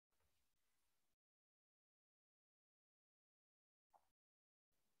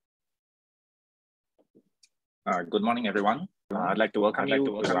Good morning, everyone. I'd like to welcome you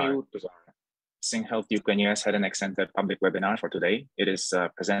to our Sing Health Duke NUS Head and Neck Center public webinar for today. It is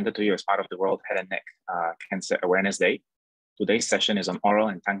presented to you as part of the World Head and Neck Cancer Awareness Day. Today's session is on oral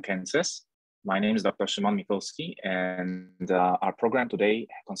and tongue cancers. My name is Dr. Szymon Mikulski, and our program today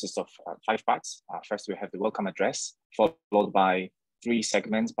consists of 5 parts. First, we have the welcome address, followed by 3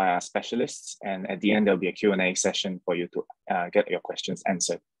 segments by our specialists, and at the end, there'll be a Q&A session for you to get your questions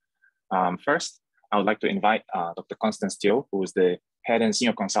answered. First, I would like to invite Dr. Constance Teo, who is the Head and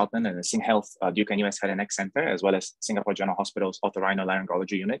Senior Consultant in the Sing Health Duke NUS Head and Neck Center, as well as Singapore General Hospital's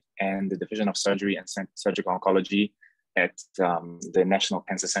Otorhinolaryngology Unit and the Division of Surgery and Surgical Oncology at the National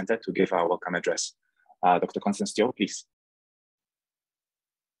Cancer Center, to give our welcome address. Dr. Constance Teo, please.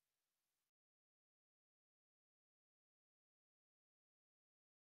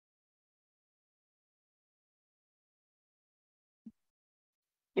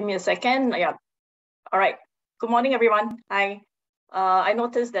 Give me a second. Yeah. All right. Good morning, everyone. Hi. I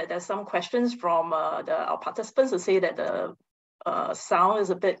noticed that there's some questions from our participants who say that the sound is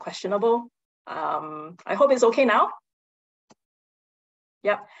a bit questionable. I hope it's okay now.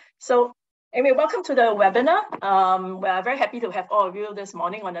 Yeah. So anyway, welcome to the webinar. We're very happy to have all of you this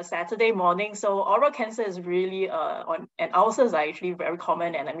morning on a Saturday morning. So oral cancer is really and ulcers are actually very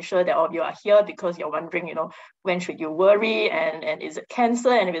common, and I'm sure that all of you are here because you're wondering, when should you worry, and is it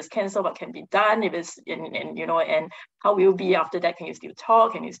cancer? And if it's cancer, what can be done? If it's and how will you be after that? Can you still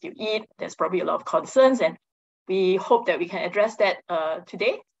talk? Can you still eat? There's probably a lot of concerns, and we hope that we can address that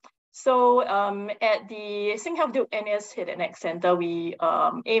today. So at the Sing Health Duke NUS Head and Neck Center, we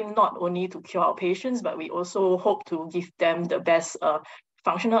aim not only to cure our patients, but we also hope to give them the best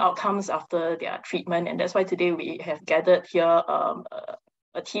functional outcomes after their treatment. And that's why today we have gathered here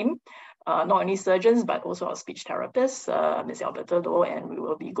a team, not only surgeons, but also our speech therapist, Ms. Alberta Loh, and we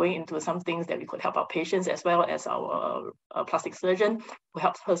will be going into some things that we could help our patients, as well as our plastic surgeon, who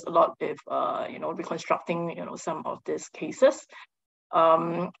helps us a lot with reconstructing some of these cases.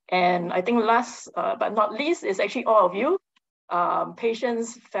 And I think last but not least is actually all of you,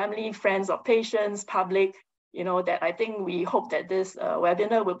 patients, family, friends of patients, public, that I think we hope that this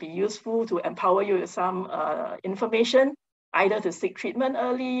webinar will be useful to empower you with some information, either to seek treatment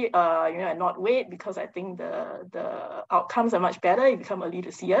early, and not wait, because I think the outcomes are much better if you come early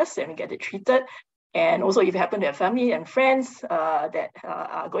to see us and get it treated. And also, if you happen to have family and friends that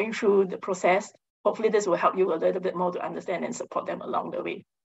are going through the process, hopefully this will help you a little bit more to understand and support them along the way.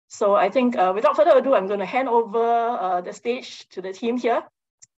 So I think without further ado, I'm going to hand over the stage to the team here.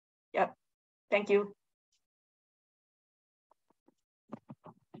 Yep, thank you.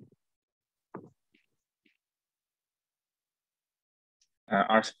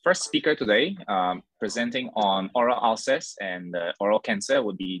 Our first speaker today, presenting on oral ulcers and oral cancer,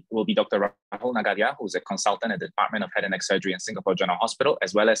 will be Dr. Rahul Nagadia, who's a consultant at the Department of Head and Neck Surgery in Singapore General Hospital,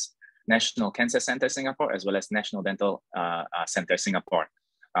 as well as National Cancer Center Singapore, as well as National Dental Center Singapore.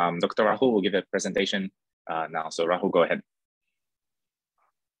 Dr. Rahul will give a presentation now. So Rahul, go ahead.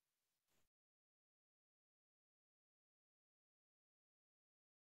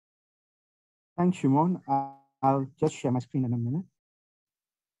 Thanks, Szymon. I'll just share my screen in a minute.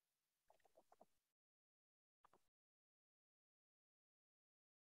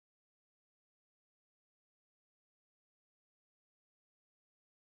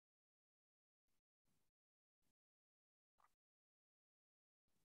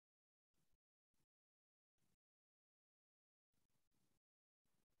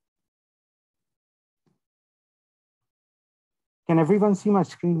 Can everyone see my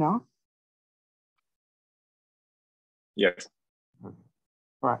screen now? Yes. Okay.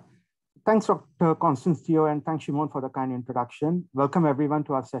 All right. Thanks, Dr. Constance Teo, and thanks, Szymon, for the kind introduction. Welcome, everyone,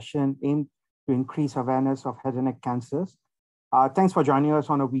 to our session aimed to increase awareness of head and neck cancers. Thanks for joining us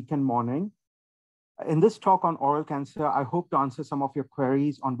on a weekend morning. In this talk on oral cancer, I hope to answer some of your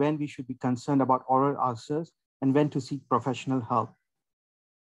queries on when we should be concerned about oral ulcers and when to seek professional help.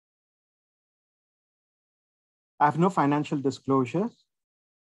 I have no financial disclosures.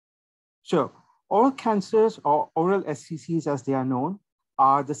 So oral cancers, or oral SCCs as they are known,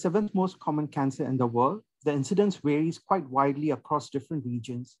 are the 7th most common cancer in the world. The incidence varies quite widely across different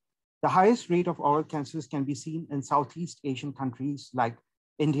regions. The highest rate of oral cancers can be seen in Southeast Asian countries like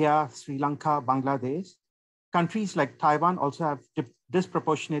India, Sri Lanka, Bangladesh. Countries like Taiwan also have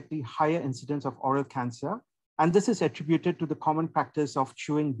disproportionately higher incidence of oral cancer, and this is attributed to the common practice of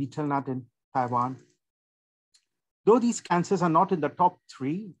chewing betel nut in Taiwan. Though these cancers are not in the top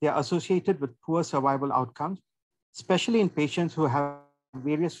 3, they are associated with poor survival outcomes, especially in patients who have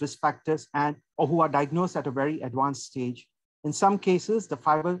various risk factors or who are diagnosed at a very advanced stage. In some cases, the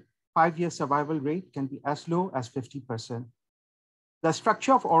 5-year survival rate can be as low as 50%. The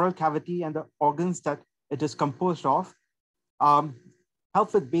structure of oral cavity and the organs that it is composed of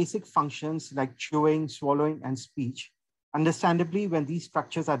help with basic functions like chewing, swallowing, and speech. Understandably, when these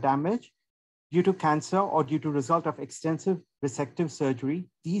structures are damaged due to cancer or due to result of extensive resective surgery,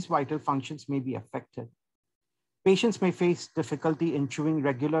 these vital functions may be affected. Patients may face difficulty in chewing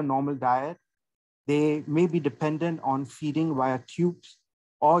regular normal diet. They may be dependent on feeding via tubes,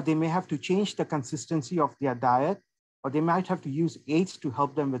 or they may have to change the consistency of their diet, or they might have to use aids to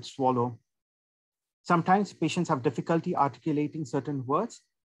help them with swallow. Sometimes patients have difficulty articulating certain words,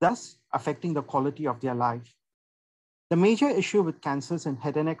 thus affecting the quality of their life. The major issue with cancers in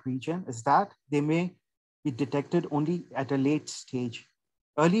head and neck region is that they may be detected only at a late stage.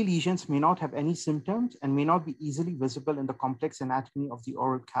 Early lesions may not have any symptoms and may not be easily visible in the complex anatomy of the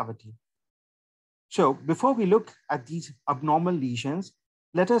oral cavity. So before we look at these abnormal lesions,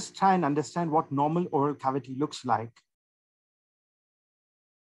 let us try and understand what normal oral cavity looks like.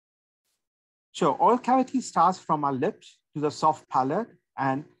 So oral cavity starts from our lips to the soft palate,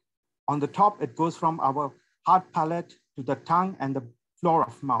 and on the top, it goes from our hard palate to the tongue and the floor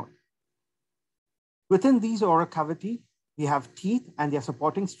of mouth. Within these oral cavity, we have teeth and their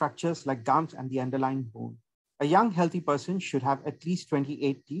supporting structures like gums and the underlying bone. A young healthy person should have at least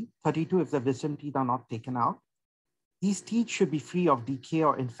 28 teeth, 32 if the wisdom teeth are not taken out. These teeth should be free of decay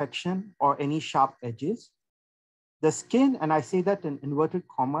or infection or any sharp edges. The skin, and I say that in inverted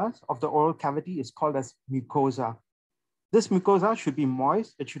commas, of the oral cavity is called as mucosa. This mucosa should be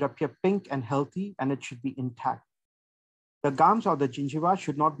moist, it should appear pink and healthy, and it should be intact. The gums or the gingiva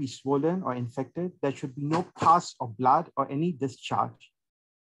should not be swollen or infected. There should be no pus or blood or any discharge.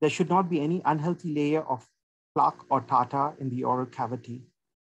 There should not be any unhealthy layer of plaque or tartar in the oral cavity.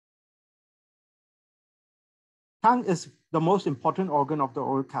 Tongue is the most important organ of the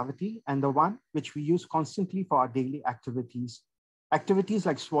oral cavity and the one which we use constantly for our daily activities. Activities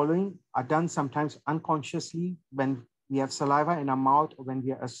like swallowing are done sometimes unconsciously when we have saliva in our mouth or when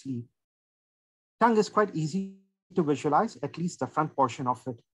we are asleep. Tongue is quite easy to visualize, at least the front portion of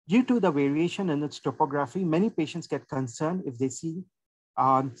it. Due to the variation in its topography, many patients get concerned if they see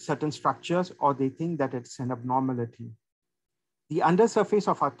certain structures or they think that it's an abnormality. The undersurface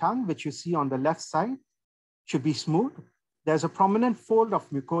of our tongue, which you see on the left side, should be smooth. There's a prominent fold of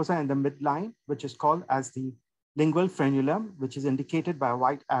mucosa in the midline, which is called as the lingual frenulum, which is indicated by a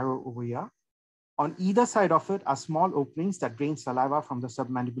white arrow over here. On either side of it are small openings that drain saliva from the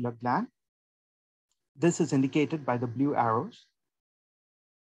submandibular gland. This is indicated by the blue arrows.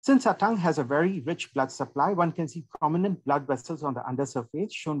 Since our tongue has a very rich blood supply, one can see prominent blood vessels on the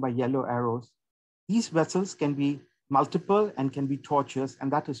undersurface shown by yellow arrows. These vessels can be multiple and can be tortuous,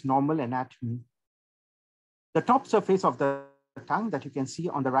 and that is normal anatomy. The top surface of the tongue that you can see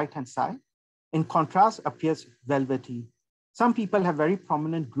on the right-hand side, in contrast, appears velvety. Some people have very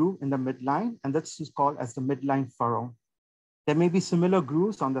prominent groove in the midline, and this is called as the midline furrow. There may be similar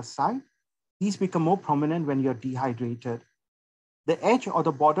grooves on the side. These become more prominent when you're dehydrated. The edge or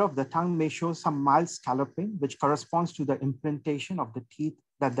the border of the tongue may show some mild scalloping, which corresponds to the implantation of the teeth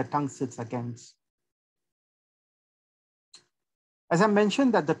that the tongue sits against. As I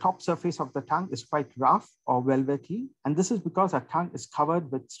mentioned, that the top surface of the tongue is quite rough or velvety, and this is because our tongue is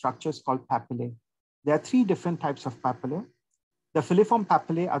covered with structures called papillae. There are 3 different types of papillae. The filiform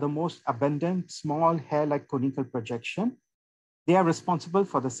papillae are the most abundant, small hair-like conical projection. They are responsible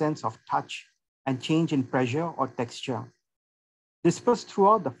for the sense of touch and change in pressure or texture. Dispersed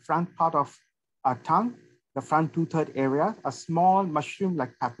throughout the front part of our tongue, the front 2/3 area, are small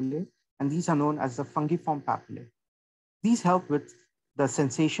mushroom-like papillae, and these are known as the fungiform papillae. These help with the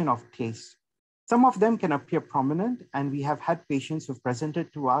sensation of taste. Some of them can appear prominent, and we have had patients who've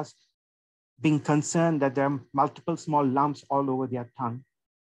presented to us being concerned that there are multiple small lumps all over their tongue.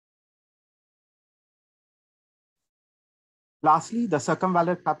 Lastly, the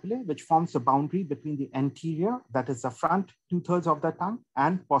circumvalent papillae, which forms the boundary between the anterior, that is the front 2/3 of the tongue,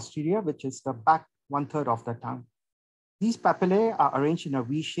 and posterior, which is the back 1/3 of the tongue. These papillae are arranged in a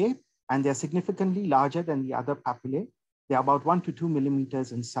V shape, and they're significantly larger than the other papillae. They're about 1 to 2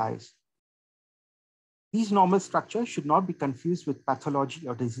 millimeters in size. These normal structures should not be confused with pathology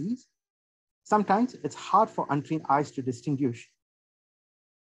or disease. Sometimes it's hard for untrained eyes to distinguish.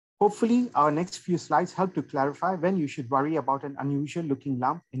 Hopefully, our next few slides help to clarify when you should worry about an unusual looking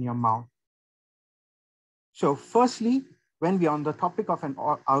lump in your mouth. So firstly, when we're on the topic of an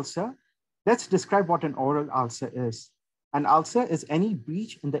ulcer, let's describe what an oral ulcer is. An ulcer is any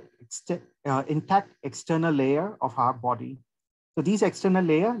breach in the intact external layer of our body. So these external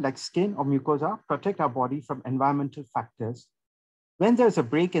layers, like skin or mucosa, protect our body from environmental factors. When there's a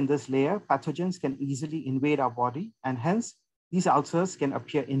break in this layer, pathogens can easily invade our body, and hence these ulcers can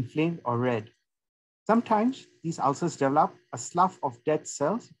appear inflamed or red. Sometimes these ulcers develop a slough of dead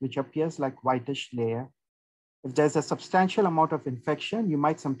cells, which appears like whitish layer. If there's a substantial amount of infection, you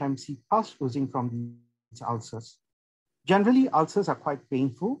might sometimes see pus oozing from these ulcers. Generally, ulcers are quite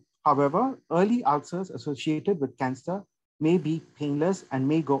painful. However, early ulcers associated with cancer may be painless and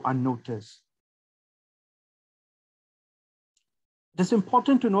may go unnoticed. It is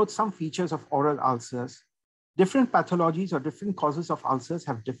important to note some features of oral ulcers. Different pathologies or different causes of ulcers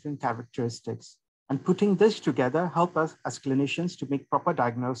have different characteristics. And putting this together help us as clinicians to make proper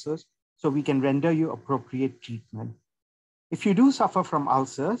diagnosis so we can render you appropriate treatment. If you do suffer from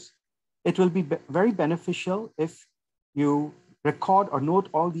ulcers, it will be very beneficial if you record or note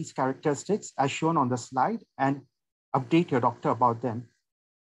all these characteristics as shown on the slide and update your doctor about them.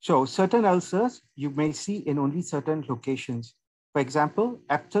 So certain ulcers you may see in only certain locations. For example,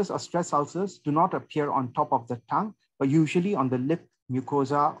 aphthous or stress ulcers do not appear on top of the tongue, but usually on the lip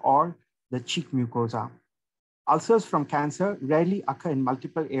mucosa or the cheek mucosa. Ulcers from cancer rarely occur in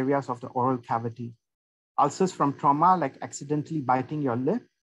multiple areas of the oral cavity. Ulcers from trauma, like accidentally biting your lip,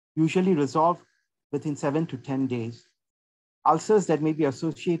 usually resolve within 7 to 10 days. Ulcers that may be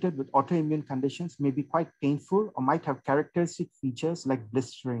associated with autoimmune conditions may be quite painful or might have characteristic features like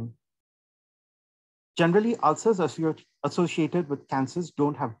blistering. Generally, ulcers associated with cancers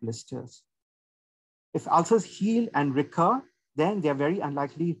don't have blisters. If ulcers heal and recur, then they're very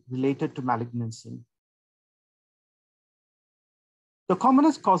unlikely related to malignancy. The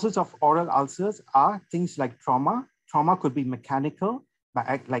commonest causes of oral ulcers are things like trauma. Trauma could be mechanical,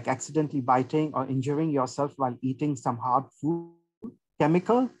 like accidentally biting or injuring yourself while eating some hard food.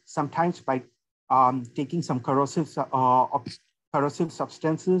 Chemical, sometimes by taking some corrosive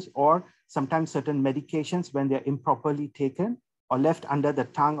substances, or sometimes certain medications when they're improperly taken or left under the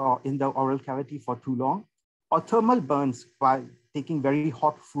tongue or in the oral cavity for too long, or thermal burns by taking very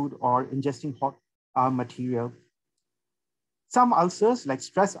hot food or ingesting hot material. Some ulcers, like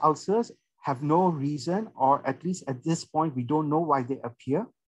stress ulcers, have no reason, or at least at this point, we don't know why they appear.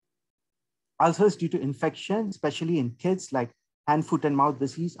 Ulcers due to infection, especially in kids, like hand, foot, and mouth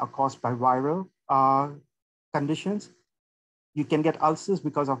disease, are caused by viral conditions. You can get ulcers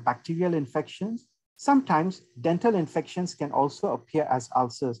because of bacterial infections. Sometimes dental infections can also appear as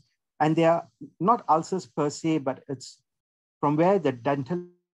ulcers. And they are not ulcers per se, but it's from where the dental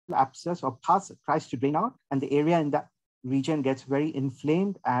abscess or pus tries to drain out, and the area in that region gets very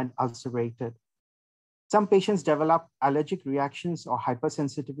inflamed and ulcerated. Some patients develop allergic reactions or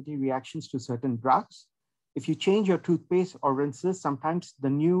hypersensitivity reactions to certain drugs. If you change your toothpaste or rinses, sometimes the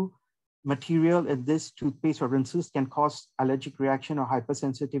new material in this toothpaste or rinses can cause allergic reaction or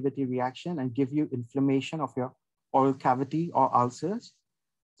hypersensitivity reaction and give you inflammation of your oral cavity or ulcers.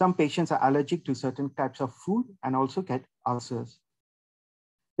 Some patients are allergic to certain types of food and also get ulcers.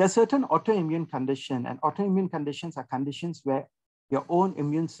 There are certain autoimmune conditions, and autoimmune conditions are conditions where your own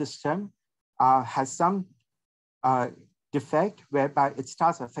immune system has some defect whereby it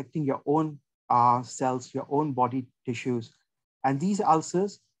starts affecting your own cells, your own body tissues. And these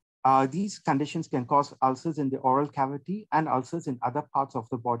ulcers, these conditions can cause ulcers in the oral cavity and ulcers in other parts of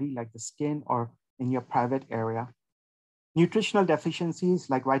the body, like the skin or in your private area. Nutritional deficiencies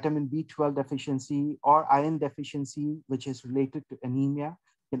like vitamin B12 deficiency or iron deficiency, which is related to anemia,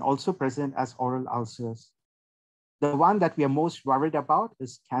 can also present as oral ulcers. The one that we are most worried about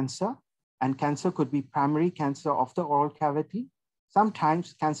is cancer, and cancer could be primary cancer of the oral cavity.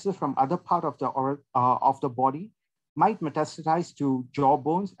 Sometimes cancer from other part of the body might metastasize to jaw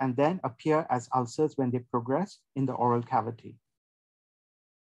bones and then appear as ulcers when they progress in the oral cavity.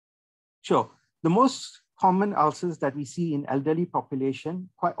 Sure, the most common ulcers that we see in elderly population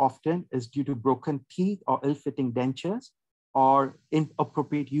quite often is due to broken teeth or ill-fitting dentures or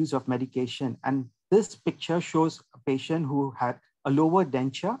inappropriate use of medication. And this picture shows a patient who had a lower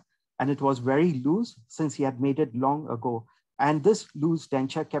denture and it was very loose since he had made it long ago. And this loose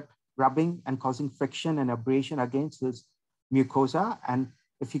denture kept rubbing and causing friction and abrasion against this mucosa. And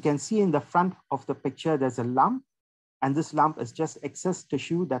if you can see in the front of the picture, there's a lump, and this lump is just excess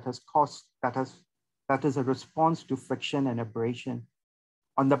tissue that has caused, that is a response to friction and abrasion.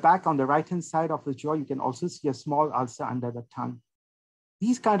 On the back, on the right-hand side of the jaw, you can also see a small ulcer under the tongue.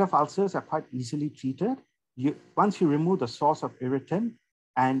 These kind of ulcers are quite easily treated. Once you remove the source of irritant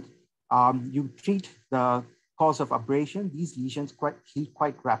and you treat the cause of abrasion, these lesions heal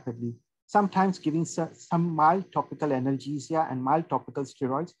quite rapidly. Sometimes giving some mild topical analgesia and mild topical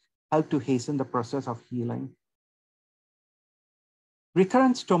steroids help to hasten the process of healing.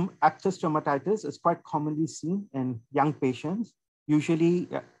 Recurrent aphthous stomatitis is quite commonly seen in young patients. Usually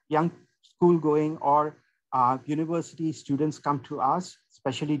young school-going or university students come to us,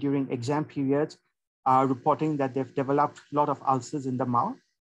 especially during exam periods, reporting that they've developed a lot of ulcers in the mouth.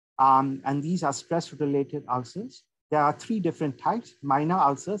 And these are stress-related ulcers. There are 3 different types: minor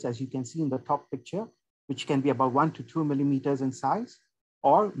ulcers, as you can see in the top picture, which can be about 1 to 2 millimeters in size,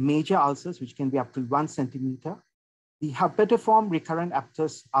 or major ulcers, which can be up to 1 centimeter. The herpetiform recurrent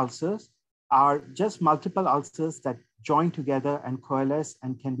abscess ulcers are just multiple ulcers that join together and coalesce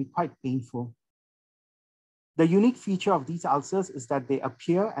and can be quite painful. The unique feature of these ulcers is that they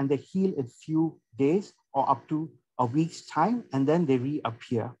appear and they heal in few days or up to a week's time, and then they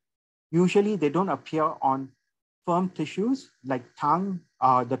reappear. Usually they don't appear on firm tissues like tongue,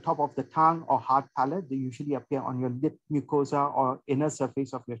 the top of the tongue or hard palate. They usually appear on your lip mucosa or inner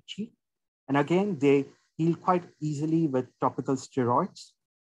surface of your cheek. And again, they heal quite easily with topical steroids.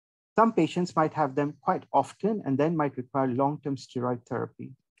 Some patients might have them quite often and then might require long-term steroid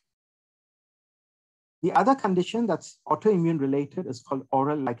therapy. The other condition that's autoimmune related is called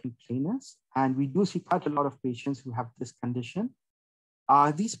oral lichen planus. And we do see quite a lot of patients who have this condition.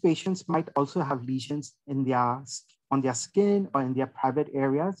 These patients might also have lesions on their skin or in their private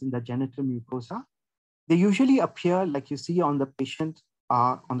areas in the genital mucosa. They usually appear like you see on the patient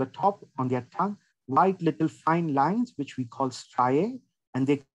on the top, on their tongue, white little fine lines, which we call striae, and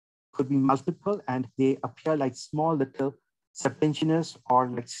they could be multiple, and they appear like small little serpentinous or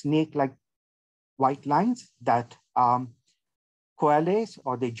like snake-like white lines that coalesce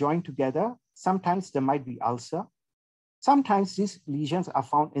or they join together. Sometimes there might be ulcer. Sometimes these lesions are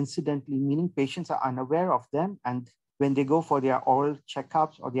found incidentally, meaning patients are unaware of them, and when they go for their oral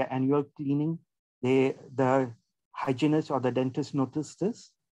checkups or their annual cleaning, the hygienist or the dentist notice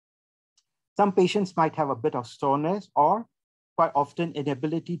this. Some patients might have a bit of soreness or quite often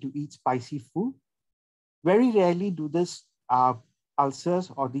inability to eat spicy food. Very rarely do these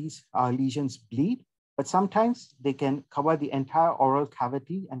ulcers or these lesions bleed, but sometimes they can cover the entire oral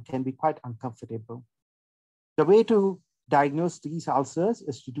cavity and can be quite uncomfortable. The way to diagnose these ulcers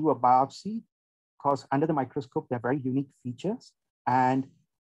is to do a biopsy, because under the microscope, they're very unique features. And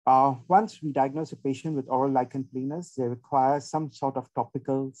once we diagnose a patient with oral lichen planus, they require some sort of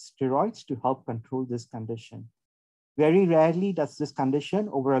topical steroids to help control this condition. Very rarely does this condition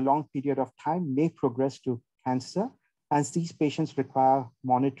over a long period of time may progress to cancer, and these patients require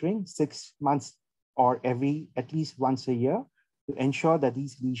monitoring 6 months or at least once a year to ensure that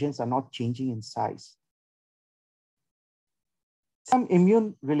these lesions are not changing in size. Some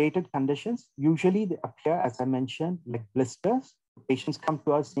immune-related conditions, usually they appear, as I mentioned, like blisters. Patients come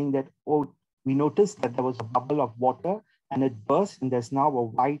to us saying that, oh, we noticed that there was a bubble of water and it burst, and there's now a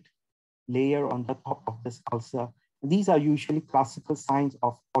white layer on the top of this ulcer. These are usually classical signs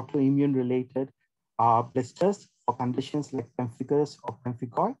of autoimmune-related blisters for conditions like pemphigus or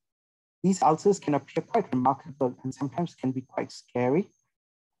pemphigoid. These ulcers can appear quite remarkable and sometimes can be quite scary.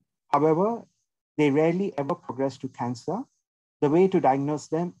 However, they rarely ever progress to cancer. The way to diagnose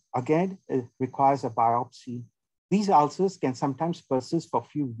them, again, it requires a biopsy. These ulcers can sometimes persist for a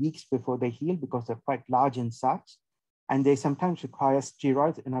few weeks before they heal because they're quite large in size, and they sometimes require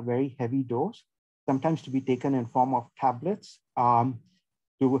steroids in a very heavy dose, sometimes to be taken in form of tablets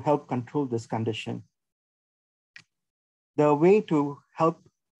to help control this condition. The way to help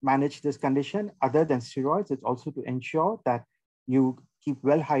manage this condition, other than steroids, is also to ensure that you keep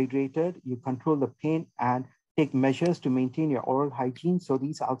well hydrated, you control the pain, and take measures to maintain your oral hygiene so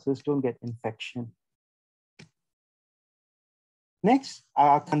these ulcers don't get infection. Next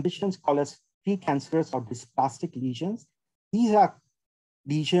are conditions called as precancerous or dysplastic lesions. These are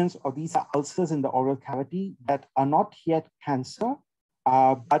lesions or these are ulcers in the oral cavity that are not yet cancer,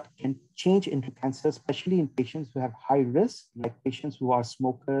 but can change into cancer, especially in patients who have high risk, like patients who are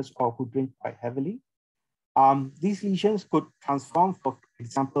smokers or who drink quite heavily. These lesions could transform, for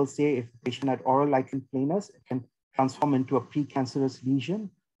example, say if a patient had oral lichen planus, it can transform into a precancerous lesion,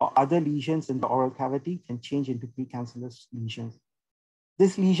 or other lesions in the oral cavity can change into precancerous lesions.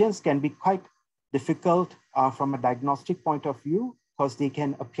 These lesions can be quite difficult from a diagnostic point of view because they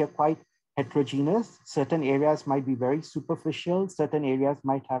can appear quite heterogeneous. Certain areas might be very superficial, certain areas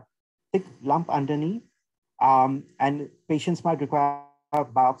might have thick lump underneath, and patients might require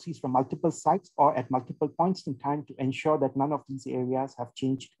biopsies from multiple sites or at multiple points in time to ensure that none of these areas have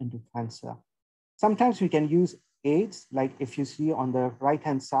changed into cancer. Sometimes we can use aids, like if you see on the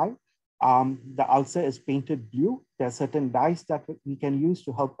right-hand side, the ulcer is painted blue. There are certain dyes that we can use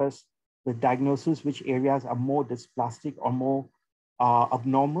to help us with diagnosis, which areas are more dysplastic or more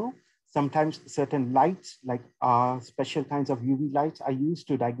abnormal. Sometimes certain lights, like special kinds of UV lights, are used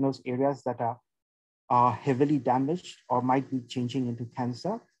to diagnose areas that are are heavily damaged or might be changing into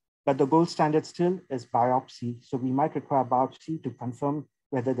cancer. But the gold standard still is biopsy. So we might require biopsy to confirm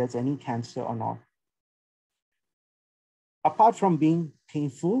whether there's any cancer or not. Apart from being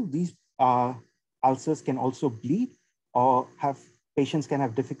painful, these ulcers can also bleed, or patients can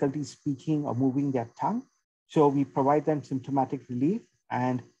have difficulty speaking or moving their tongue. So we provide them symptomatic relief,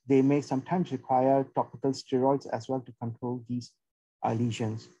 and they may sometimes require topical steroids as well to control these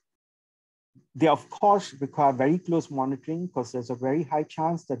lesions. They, of course, require very close monitoring because there's a very high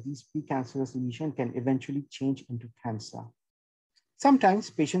chance that these precancerous lesions can eventually change into cancer. Sometimes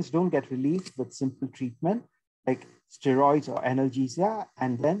patients don't get relief with simple treatment like steroids or analgesia,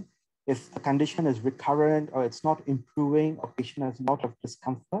 and then if the condition is recurrent or it's not improving or patient has a lot of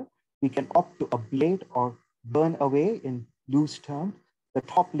discomfort, we can opt to ablate or burn away, in loose terms, the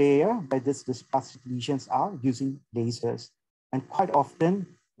top layer where these dysplastic lesions are using lasers. And quite often,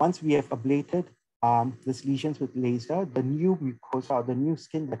 once we have ablated these lesions with laser, the new mucosa or the new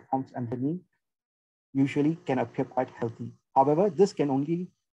skin that forms underneath usually can appear quite healthy. However, this can only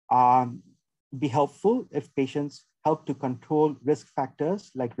be helpful if patients help to control risk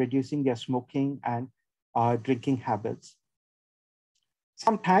factors like reducing their smoking and drinking habits.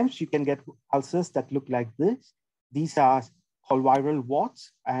 Sometimes you can get ulcers that look like this. These are called viral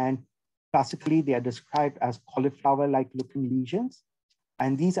warts, and classically they are described as cauliflower-like looking lesions.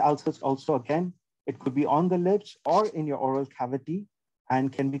 And these ulcers also, again, it could be on the lips or in your oral cavity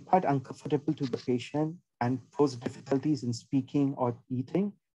and can be quite uncomfortable to the patient and pose difficulties in speaking or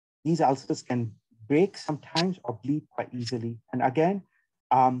eating. These ulcers can break sometimes or bleed quite easily. And again,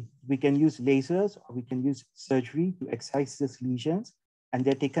 we can use lasers or we can use surgery to excise these lesions, and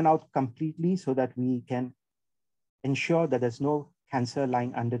they're taken out completely so that we can ensure that there's no cancer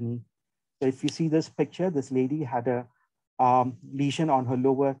lying underneath. So if you see this picture, this lady had a lesion on her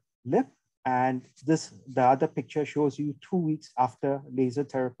lower lip, and the other picture shows you 2 weeks after laser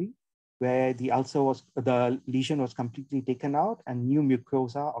therapy, where the lesion was completely taken out and new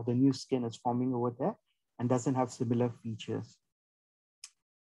mucosa or the new skin is forming over there and doesn't have similar features.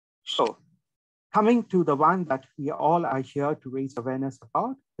 So coming to the one that we all are here to raise awareness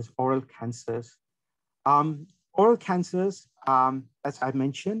about is oral cancers. Oral cancers, as I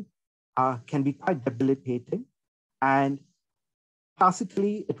mentioned, can be quite debilitating. And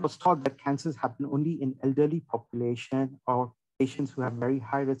classically, it was thought that cancers happen only in elderly population or patients who have very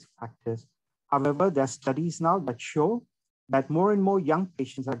high risk factors. However, there are studies now that show that more and more young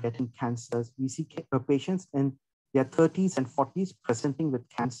patients are getting cancers. We see patients in their 30s and 40s presenting with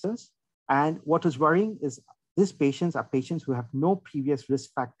cancers. And what is worrying is these patients are patients who have no previous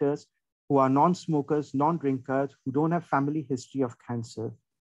risk factors, who are non-smokers, non-drinkers, who don't have family history of cancer.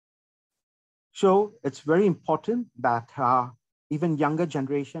 So it's very important that even younger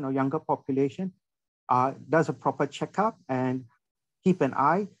generation or younger population does a proper checkup and keep an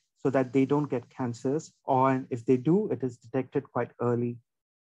eye so that they don't get cancers, or if they do, it is detected quite early.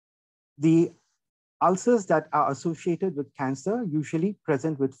 The ulcers that are associated with cancer usually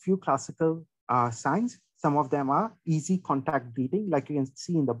present with few classical signs. Some of them are easy contact bleeding, like you can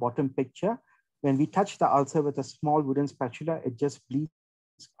see in the bottom picture. When we touch the ulcer with a small wooden spatula, it just bleeds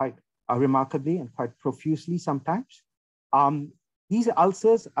quite remarkably and quite profusely sometimes. These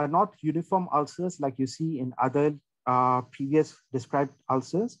ulcers are not uniform ulcers like you see in other previous described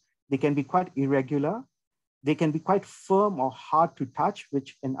ulcers. They can be quite irregular. They can be quite firm or hard to touch,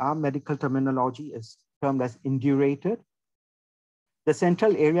 which in our medical terminology is termed as indurated. The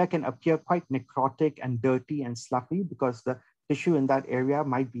central area can appear quite necrotic and dirty and sloppy because the tissue in that area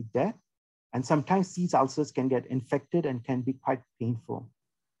might be dead. And sometimes these ulcers can get infected and can be quite painful.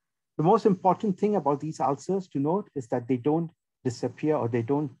 The most important thing about these ulcers to note is that they don't disappear or they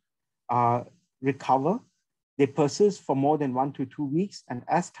don't recover. They persist for more than 1 to 2 weeks. And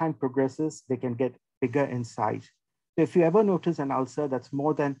as time progresses, they can get bigger in size. So if you ever notice an ulcer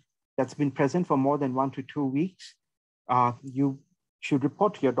that's been present for more than 1 to 2 weeks, you should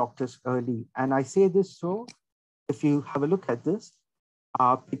report to your doctors early. And I say this so if you have a look at this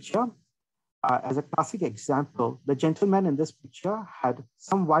picture, as a classic example, the gentleman in this picture had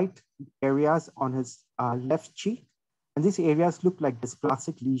some white areas on his left cheek. And these areas look like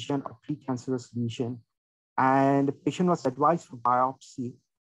dysplastic lesion or precancerous lesion. And the patient was advised for biopsy.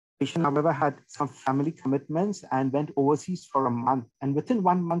 The patient, however, had some family commitments and went overseas for a month. And within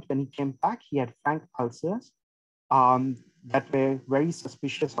 1 month, when he came back, he had frank ulcers that were very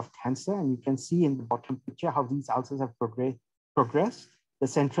suspicious of cancer. And you can see in the bottom picture how these ulcers have progressed. The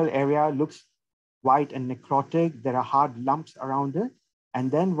central area looks white and necrotic. There are hard lumps around it. And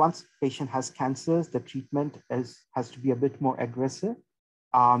then once the patient has cancers, the treatment has to be a bit more aggressive.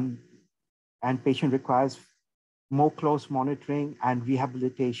 and patient requires more close monitoring and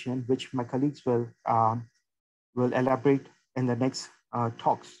rehabilitation, which my colleagues will elaborate in the next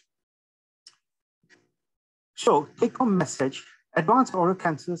talks. So take-home message, advanced oral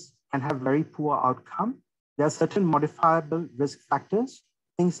cancers can have very poor outcome. There are certain modifiable risk factors,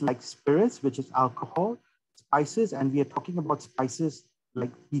 things like spirits, which is alcohol, spices, and we are talking about spices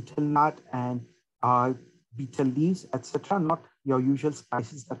like betel nut and betel leaves, etc., not your usual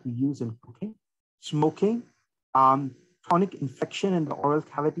spices that we use in cooking. Smoking, chronic infection in the oral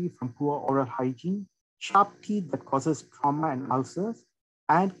cavity from poor oral hygiene, sharp teeth that causes trauma and ulcers,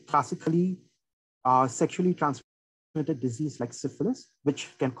 and classically sexually transmitted disease like syphilis, which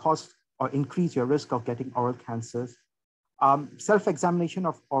can cause or increase your risk of getting oral cancers. Self-examination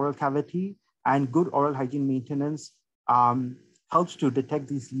of oral cavity and good oral hygiene maintenance helps to detect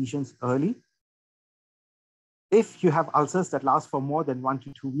these lesions early. If you have ulcers that last for more than 1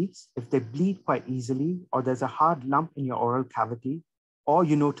 to 2 weeks, if they bleed quite easily, or there's a hard lump in your oral cavity, or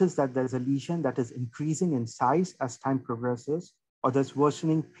you notice that there's a lesion that is increasing in size as time progresses, or there's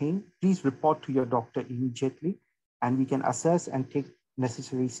worsening pain, please report to your doctor immediately, and we can assess and take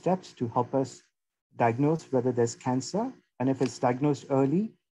necessary steps to help us diagnose whether there's cancer. And if it's diagnosed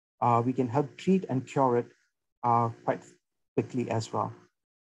early, we can help treat and cure it quite quickly as well.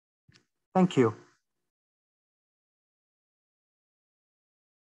 Thank you.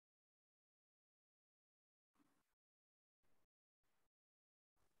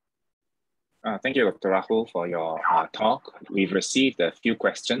 Thank you, Dr. Rahul, for your talk. We've received a few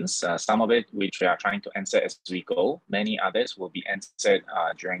questions, some of it which we are trying to answer as we go. Many others will be answered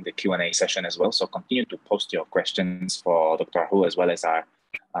during the Q&A session as well. So continue to post your questions for Dr. Rahul as well as our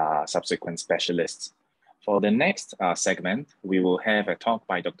subsequent specialists. For the next segment, we will have a talk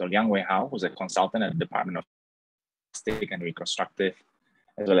by Dr. Liang Wei Hao, who's a consultant at the Department of Plastic and Reconstructive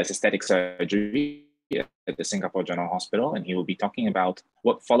as well as Aesthetic Surgery at the Singapore General Hospital, and he will be talking about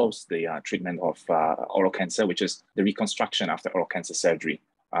what follows the treatment of oral cancer, which is the reconstruction after oral cancer surgery.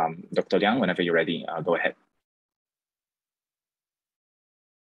 Dr. Liang, whenever you're ready, go ahead.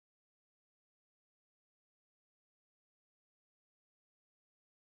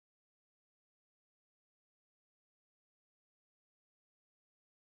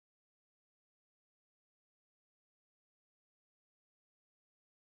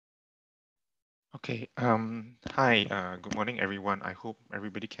 Okay, hi, good morning, everyone. I hope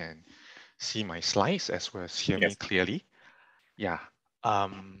everybody can see my slides as well as hear me clearly. Yeah,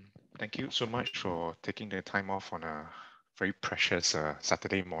 thank you so much for taking the time off on a very precious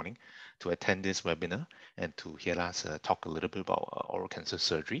Saturday morning to attend this webinar and to hear us talk a little bit about oral cancer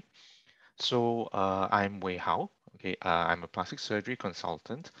surgery. So I'm Wei Hao. Okay, I'm a plastic surgery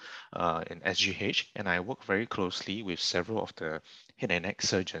consultant in SGH, and I work very closely with several of the head and neck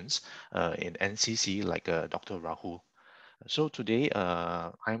surgeons in NCC, like Dr. Rahul. So today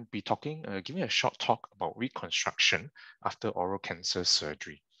I'll be giving a short talk about reconstruction after oral cancer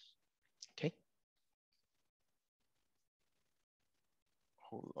surgery. Okay.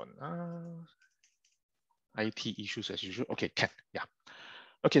 Hold on. IT issues as usual. Okay, yeah.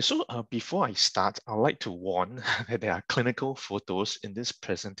 Okay, so before I start, I'd like to warn that there are clinical photos in this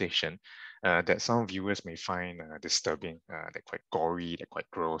presentation that some viewers may find disturbing. They're quite gory, they're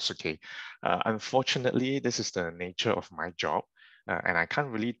quite gross, okay? Unfortunately, this is the nature of my job, and I can't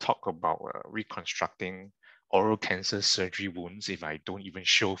really talk about reconstructing oral cancer surgery wounds if I don't even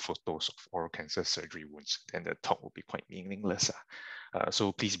show photos of oral cancer surgery wounds. Then the talk will be quite meaningless.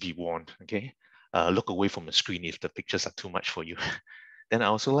 So please be warned, okay? Look away from the screen if the pictures are too much for you. Then I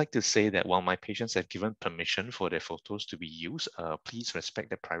also like to say that while my patients have given permission for their photos to be used, please respect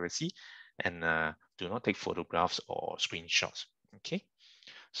their privacy and do not take photographs or screenshots, okay?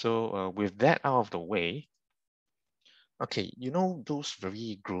 So with that out of the way, okay, you know those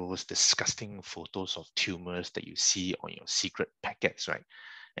very gross, disgusting photos of tumors that you see on your secret packets, right?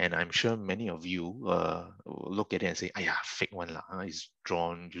 And I'm sure many of you look at it and say, "Ayah, fake one lah. It's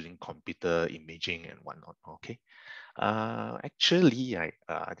drawn using computer imaging and whatnot." Okay. Actually,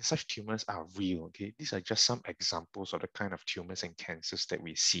 such tumors are real. Okay, these are just some examples of the kind of tumors and cancers that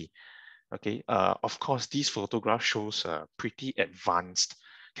we see. Okay, of course, these photographs shows pretty advanced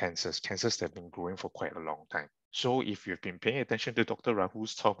cancers that have been growing for quite a long time. So if you've been paying attention to Dr.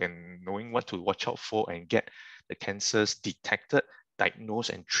 Rahul's talk and knowing what to watch out for and get the cancers detected, diagnosed,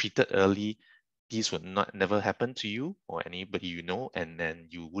 and treated early, these would never happen to you or anybody you know, and then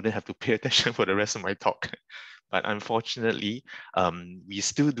you wouldn't have to pay attention for the rest of my talk. But unfortunately, we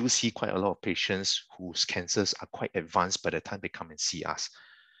still do see quite a lot of patients whose cancers are quite advanced by the time they come and see us.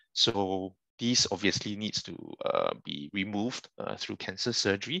 So these obviously needs to be removed through cancer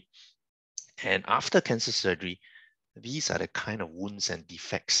surgery. And after cancer surgery, these are the kind of wounds and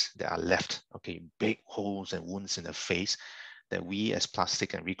defects that are left, okay, big holes and wounds in the face that we as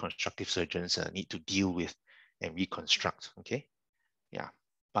plastic and reconstructive surgeons need to deal with and reconstruct, okay? Yeah,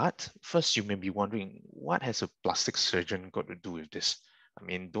 but first you may be wondering, what has a plastic surgeon got to do with this? I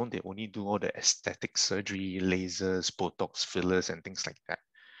mean, don't they only do all the aesthetic surgery, lasers, Botox fillers, and things like that?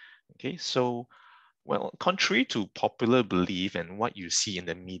 Okay, so, well, contrary to popular belief and what you see in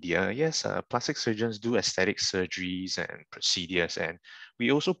the media, yes, plastic surgeons do aesthetic surgeries and procedures, and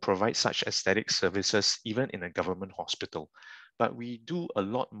we also provide such aesthetic services even in a government hospital. But we do a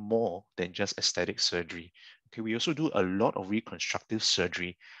lot more than just aesthetic surgery. Okay, we also do a lot of reconstructive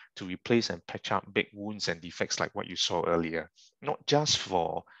surgery to replace and patch up big wounds and defects like what you saw earlier, not just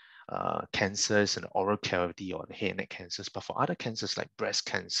for cancers in the oral cavity or the head and neck cancers, but for other cancers like breast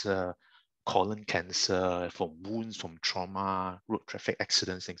cancer, colon cancer, from wounds from trauma, road traffic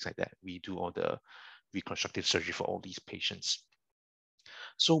accidents, things like that. We do all the reconstructive surgery for all these patients.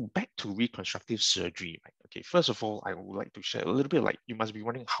 So back to reconstructive surgery, right? Okay, first of all, I would like to share a little bit, like, you must be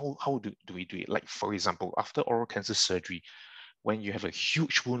wondering how do we do it? Like, for example, after oral cancer surgery, when you have a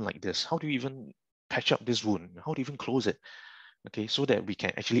huge wound like this, how do you even patch up this wound? How do you even close it? Okay, so that we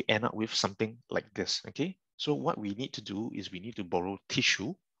can actually end up with something like this, okay? So what we need to do is we need to borrow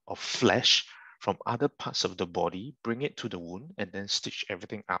tissue or flesh from other parts of the body, bring it to the wound, and then stitch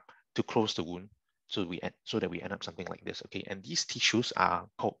everything up to close the wound so that we end up something like this, okay? And these tissues are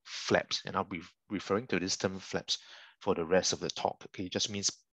called flaps, and I'll be referring to this term flaps for the rest of the talk, okay? It just means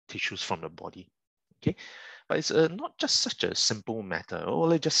tissues from the body, okay? But it's not just such a simple matter. Oh,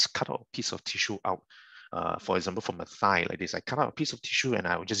 let's just cut out a piece of tissue out. For example, from a thigh like this, I cut out a piece of tissue and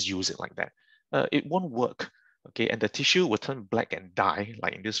I will just use it like that. It won't work, okay? And the tissue will turn black and die,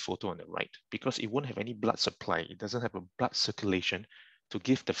 like in this photo on the right, because it won't have any blood supply. It doesn't have a blood circulation to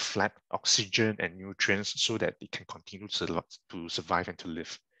give the flap oxygen and nutrients so that it can continue to survive and to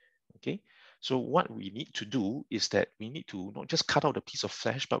live, okay? So what we need to do is that we need to not just cut out a piece of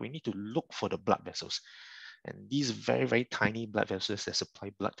flesh, but we need to look for the blood vessels. And these very, very tiny blood vessels that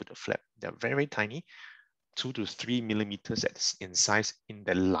supply blood to the flap, they're very, very tiny, 2 to 3 millimeters in size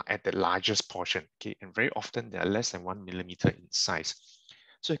at the largest portion, okay? And very often they are less than 1 millimeter in size.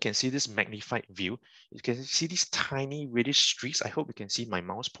 So you can see this magnified view. You can see these tiny reddish streaks. I hope you can see my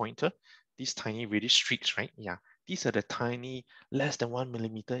mouse pointer. These tiny reddish streaks, right? Yeah, these are the tiny, less than 1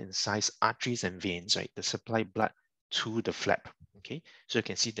 millimeter in size arteries and veins, right? That supply blood to the flap, okay? So you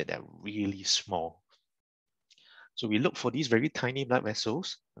can see that they're really small. So we look for these very tiny blood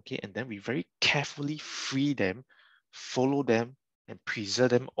vessels, okay, and then we very carefully free them, follow them, and preserve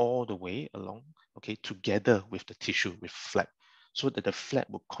them all the way along, okay, together with the tissue, with flap, so that the flap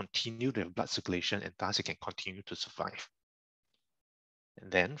will continue to have blood circulation and thus it can continue to survive. And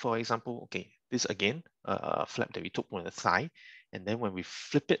then, for example, okay, this again, a flap that we took from the thigh, and then when we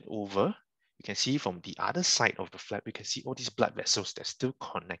flip it over, you can see from the other side of the flap, you can see all these blood vessels that's still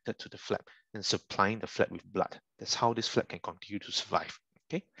connected to the flap and supplying the flap with blood. That's how this flap can continue to survive,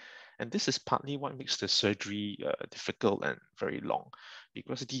 okay? And this is partly what makes the surgery difficult and very long,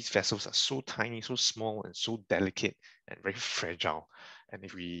 because these vessels are so tiny, so small, and so delicate and very fragile. And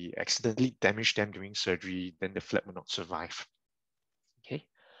if we accidentally damage them during surgery, then the flap will not survive, okay?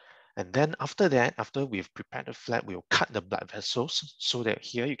 And then after that, after we've prepared the flap, we'll cut the blood vessels so that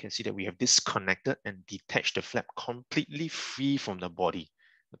here you can see that we have disconnected and detached the flap completely free from the body.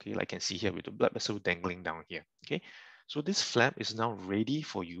 Okay, like you can see here with the blood vessel dangling down here. Okay, so this flap is now ready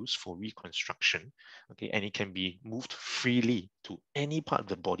for use for reconstruction. Okay, and it can be moved freely to any part of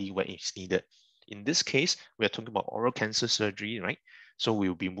the body where it's needed. In this case, we are talking about oral cancer surgery, right? So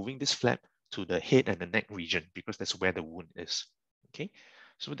we'll be moving this flap to the head and the neck region because that's where the wound is. Okay.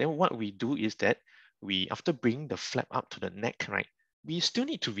 So then what we do is that after bringing the flap up to the neck, right, we still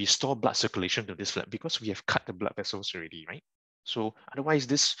need to restore blood circulation to this flap because we have cut the blood vessels already, right? So otherwise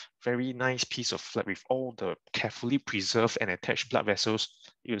this very nice piece of flap with all the carefully preserved and attached blood vessels,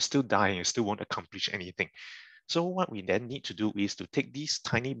 it will still die and it still won't accomplish anything. So what we then need to do is to take these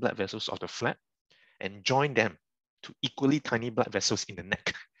tiny blood vessels of the flap and join them to equally tiny blood vessels in the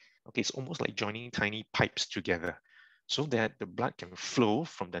neck. Okay, it's almost like joining tiny pipes together, so that the blood can flow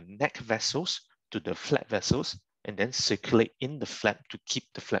from the neck vessels to the flap vessels and then circulate in the flap to keep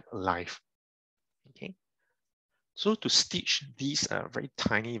the flap alive. Okay. So to stitch these very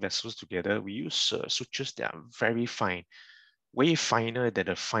tiny vessels together, we use sutures that are very fine, way finer than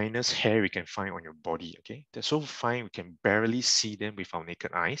the finest hair we can find on your body. Okay, they're so fine we can barely see them with our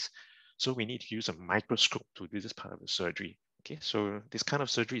naked eyes. So we need to use a microscope to do this part of the surgery. Okay, so this kind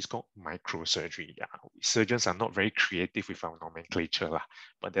of surgery is called microsurgery. Yeah, surgeons are not very creative with our nomenclature,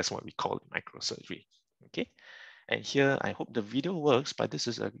 but that's what we call it, microsurgery. Okay, and here I hope the video works, but this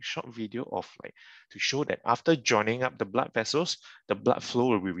is a short video of to show that after joining up the blood vessels, the blood flow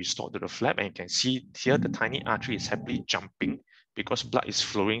will be restored to the flap, and you can see here the tiny artery is happily jumping because blood is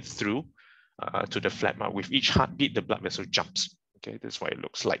flowing through to the flap. With each heartbeat, the blood vessel jumps. Okay, that's what it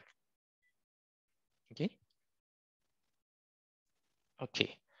looks like. Okay.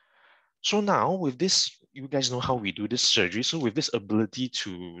 Okay. So now with this, you guys know how we do this surgery. So with this ability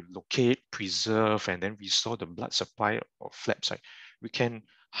to locate, preserve, and then restore the blood supply of flaps, right, we can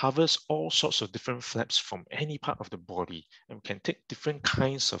harvest all sorts of different flaps from any part of the body, and we can take different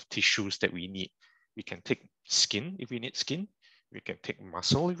kinds of tissues that we need. We can take skin if we need skin. We can take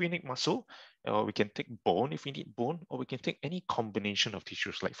muscle if we need muscle, or we can take bone if we need bone, or we can take any combination of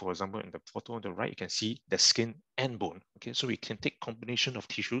tissues. Like for example, in the photo on the right, you can see the skin and bone. Okay, so we can take combination of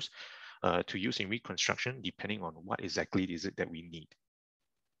tissues to use in reconstruction depending on what exactly is it that we need.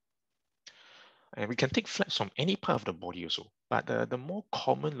 And we can take flaps from any part of the body also, but the more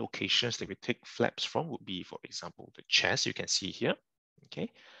common locations that we take flaps from would be, for example, the chest, you can see here, okay,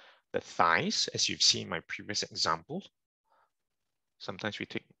 the thighs, as you've seen in my previous example. Sometimes we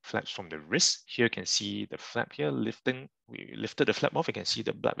take flaps from the wrist. Here you can see the flap here lifting. We lifted the flap off. You can see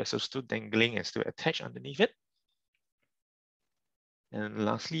the blood vessels still dangling and still attached underneath it. And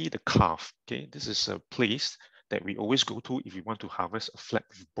lastly, the calf. Okay, this is a place that we always go to if we want to harvest a flap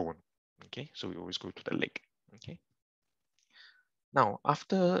with bone. Okay, so we always go to the leg. Okay. Now,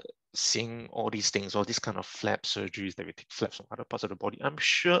 after seeing all these things, all these kind of flap surgeries that we take flaps from other parts of the body, I'm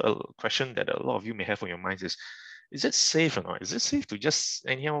sure a question that a lot of you may have on your minds is it safe or not? Is it safe to just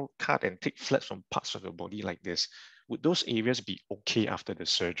anyhow cut and take flaps from parts of your body like this? Would those areas be okay after the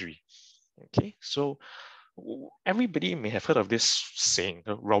surgery? Okay, so everybody may have heard of this saying,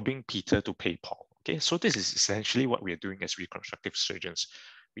 robbing Peter to pay Paul. Okay, so this is essentially what we are doing as reconstructive surgeons.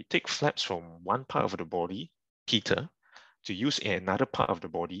 We take flaps from one part of the body, Peter, to use in another part of the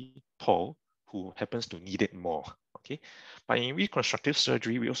body, Paul, who happens to need it more. Okay, but in reconstructive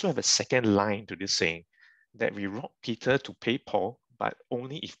surgery, we also have a second line to this saying that we rob Peter to pay Paul, but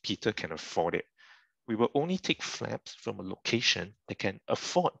only if Peter can afford it. We will only take flaps from a location that can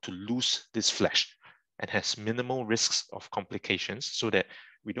afford to lose this flesh and has minimal risks of complications so that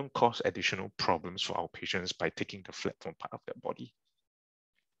we don't cause additional problems for our patients by taking the flap from part of their body.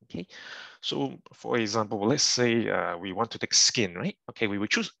 Okay, so for example, let's say we want to take skin, right? Okay, we will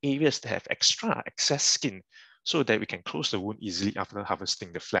choose areas that have excess skin so that we can close the wound easily after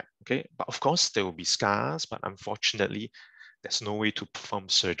harvesting the flap. Okay, but of course there will be scars, but unfortunately, there's no way to perform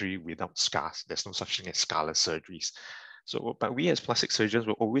surgery without scars. There's no such thing as scarless surgeries. So, but we as plastic surgeons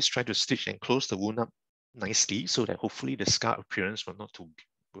will always try to stitch and close the wound up nicely so that hopefully the scar appearance will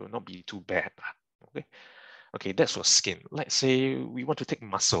not be too bad. Okay. Okay, that's for skin. Let's say we want to take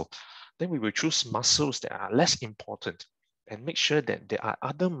muscle. Then we will choose muscles that are less important and make sure that there are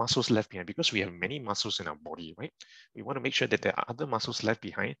other muscles left behind because we have many muscles in our body, right? We want to make sure that there are other muscles left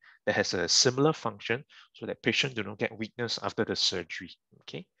behind that has a similar function so that patients do not get weakness after the surgery,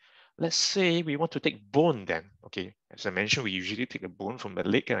 okay? Let's say we want to take bone then, okay? As I mentioned, we usually take the bone from the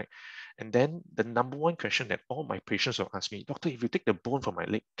leg, right? And then the number one question that all my patients will ask me, doctor, if you take the bone from my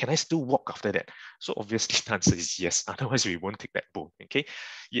leg, can I still walk after that? So obviously the answer is yes, otherwise we won't take that bone, okay?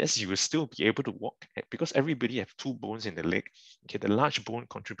 Yes, you will still be able to walk because everybody have two bones in the leg. Okay, the large bone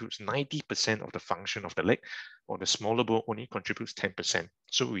contributes 90% of the function of the leg, or the smaller bone only contributes 10%.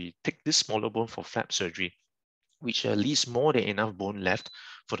 So we take this smaller bone for flap surgery, which leaves more than enough bone left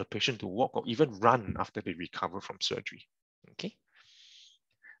for the patient to walk or even run after they recover from surgery, okay?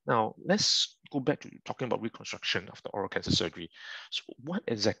 Now, let's go back to talking about reconstruction after oral cancer surgery. So what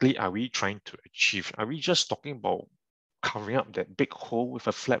exactly are we trying to achieve? Are we just talking about covering up that big hole with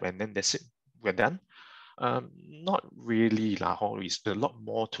a flap and then that's it, we're done? Not really, there's a lot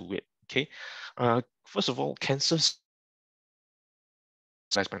more to it, okay? First of all, cancer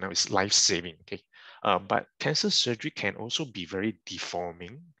by now is life-saving, okay? But cancer surgery can also be very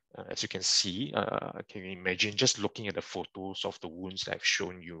deforming. As you can see, can you imagine just looking at the photos of the wounds that I've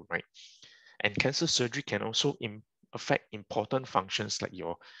shown you, right? And cancer surgery can also affect important functions like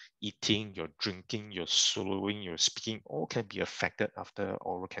your eating, your drinking, your swallowing, your speaking, all can be affected after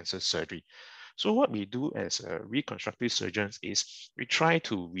oral cancer surgery. So what we do as reconstructive surgeons is we try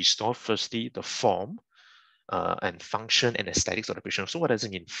to restore firstly the form and function and aesthetics of the patient. So what does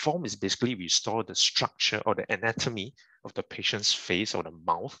it mean? Form is basically restore the structure or the anatomy of the patient's face or the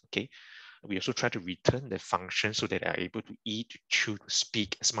mouth, okay? We also try to return the function so that they are able to eat, to chew, to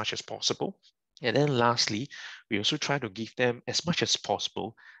speak as much as possible. And then lastly, we also try to give them as much as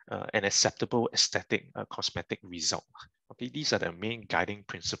possible an acceptable aesthetic cosmetic result. Okay, these are the main guiding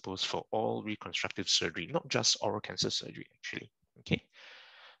principles for all reconstructive surgery, not just oral cancer surgery actually. Okay,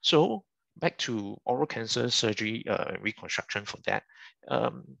 so back to oral cancer surgery reconstruction for that.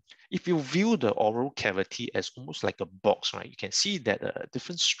 If you view the oral cavity as almost like a box, right, you can see that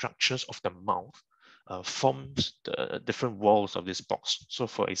different structures of the mouth forms the different walls of this box. So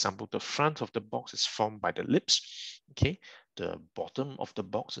for example, the front of the box is formed by the lips, okay? The bottom of the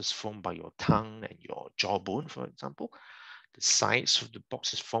box is formed by your tongue and your jawbone, for example. The sides of the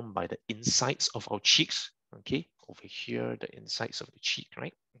box is formed by the insides of our cheeks, okay? Over here, the insides of the cheek,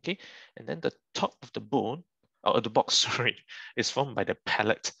 right? Okay, and then the top of the bone, or the box, sorry, is formed by the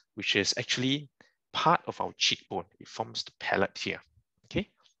palate, which is actually part of our cheekbone. It forms the palate here, okay?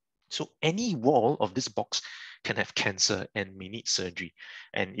 So any wall of this box can have cancer and may need surgery.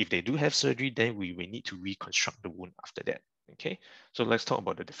 And if they do have surgery, then we will need to reconstruct the wound after that. Okay, so let's talk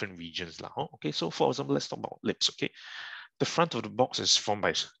about the different regions now. Okay, so for example, let's talk about lips. Okay, the front of the box is formed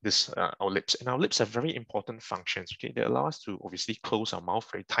by this our lips, and our lips have very important functions. Okay, they allow us to obviously close our mouth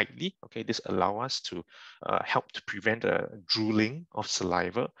very tightly. Okay, this allows us to help to prevent drooling of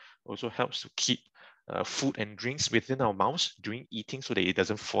saliva. Also helps to keep food and drinks within our mouths during eating so that it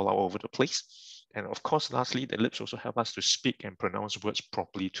doesn't fall all over the place. And of course, lastly, the lips also help us to speak and pronounce words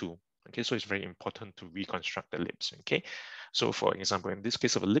properly too. Okay, so it's very important to reconstruct the lips. Okay, so for example, in this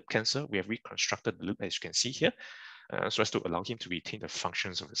case of a lip cancer, we have reconstructed the lip, as you can see here, so as to allow him to retain the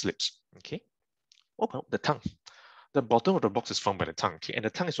functions of his lips. Okay, what about the tongue? The bottom of the box is formed by the tongue, okay? And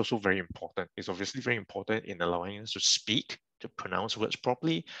the tongue is also very important. It's obviously very important in allowing us to speak, to pronounce words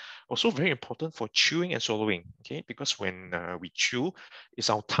properly. Also very important for chewing and swallowing, okay? Because when we chew,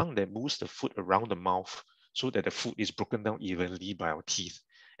 it's our tongue that moves the food around the mouth so that the food is broken down evenly by our teeth.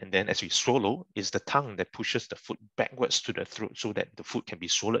 And then as we swallow, it's the tongue that pushes the food backwards to the throat so that the food can be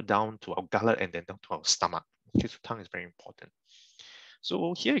swallowed down to our gullet and then down to our stomach. Okay, so tongue is very important.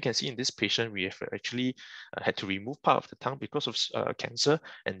 So here you can see in this patient, we have actually had to remove part of the tongue because of cancer,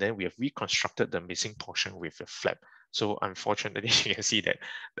 and then we have reconstructed the missing portion with a flap. So unfortunately, you can see that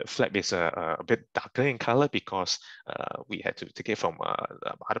the flap is a bit darker in color because we had to take it from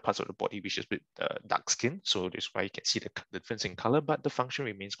other parts of the body, which is with dark skin. So that's why you can see the difference in color, but the function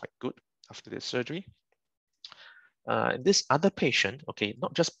remains quite good after this surgery. This other patient, okay,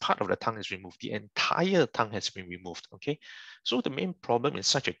 not just part of the tongue is removed, the entire tongue has been removed, okay? So the main problem in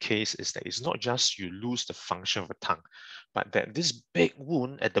such a case is that it's not just you lose the function of the tongue, but that this big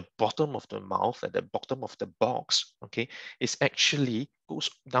wound at the bottom of the mouth, at the bottom of the box, okay, is actually goes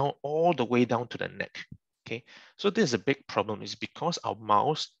down all the way down to the neck, okay? So this is a big problem, is because our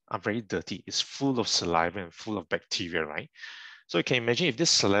mouths are very dirty, it's full of saliva and full of bacteria, right? So you can imagine if this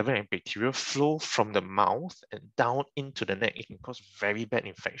saliva and bacteria flow from the mouth and down into the neck, it can cause very bad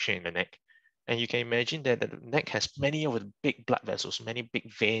infection in the neck. And you can imagine that the neck has many of the big blood vessels, many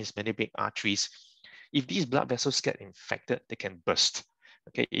big veins, many big arteries. If these blood vessels get infected, they can burst.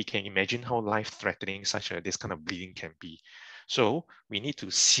 Okay, you can imagine how life-threatening this kind of bleeding can be. So we need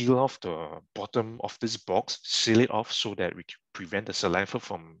to seal off the bottom of this box, seal it off so that we can prevent the saliva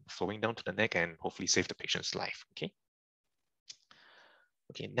from flowing down to the neck and hopefully save the patient's life. Okay.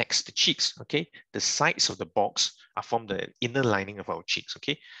 Okay, next, the cheeks, okay? The sides of the box are from the inner lining of our cheeks,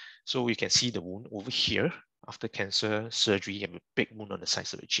 okay? So you can see the wound over here. After cancer surgery, you have a big wound on the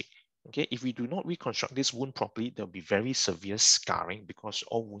sides of the cheek, okay? If we do not reconstruct this wound properly, there'll be very severe scarring because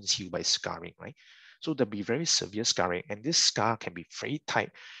all wounds heal by scarring, right? So there'll be very severe scarring, and this scar can be very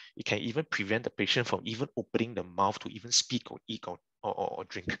tight. It can even prevent the patient from even opening the mouth to even speak or eat or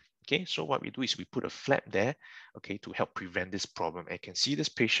drink. Okay, so what we do is we put a flap there, okay, to help prevent this problem. And you can see this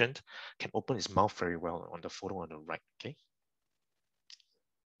patient can open his mouth very well on the photo on the right, okay?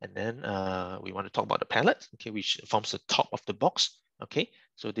 And then we want to talk about the palate, okay, which forms the top of the box, okay?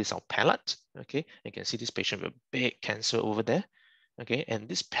 So this is our palate, okay? You can see this patient with a big cancer over there, okay? And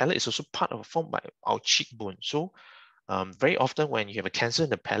this palate is also formed by our cheekbone. So very often when you have a cancer in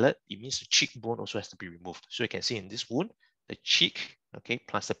the palate, it means the cheekbone also has to be removed. So you can see in this wound, the cheek, okay,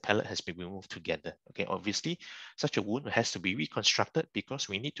 plus the palate has been removed together. Okay, obviously, such a wound has to be reconstructed because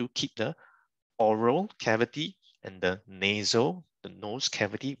we need to keep the oral cavity and the nose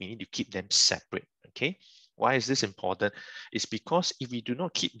cavity, we need to keep them separate. Okay, why is this important? It's because if we do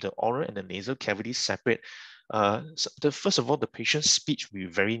not keep the oral and the nasal cavities separate, first of all, the patient's speech will be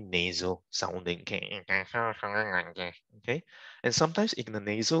very nasal sounding. Okay, and sometimes in the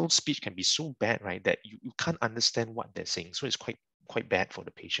nasal speech can be so bad, right, that you can't understand what they're saying. So it's quite quite bad for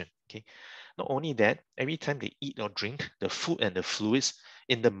the patient. Okay. Not only that, every time they eat or drink, the food and the fluids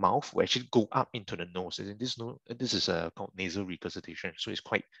in the mouth will actually go up into the nose. And this is called nasal regurgitation. So it's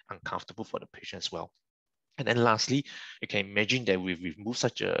quite uncomfortable for the patient as well. And then lastly, you can imagine that we've removed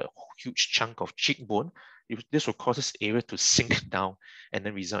such a huge chunk of cheekbone. This will cause this area to sink down and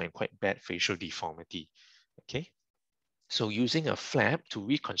then result in quite bad facial deformity. Okay. So using a flap to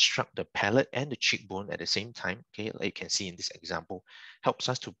reconstruct the palate and the cheekbone at the same time, okay, like you can see in this example, helps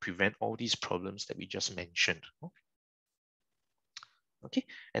us to prevent all these problems that we just mentioned. Okay,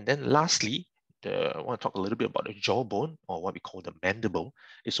 and then lastly, I want to talk a little bit about the jawbone, or what we call the mandible.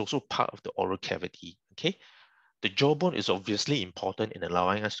 It's also part of the oral cavity. Okay, the jawbone is obviously important in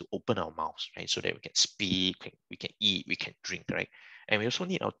allowing us to open our mouths, right? So that we can speak, we can eat, we can drink, right? And we also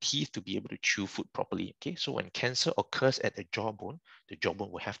need our teeth to be able to chew food properly. Okay, so when cancer occurs at the jawbone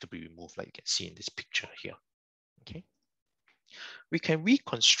will have to be removed, like you can see in this picture here. Okay. We can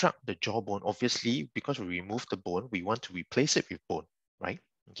reconstruct the jawbone, obviously, because we remove the bone, we want to replace it with bone, right?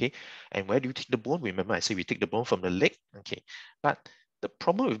 Okay, and where do you take the bone? Remember, I said we take the bone from the leg. Okay, but the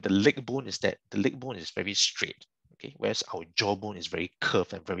problem with the leg bone is that the leg bone is very straight. Okay, whereas our jawbone is very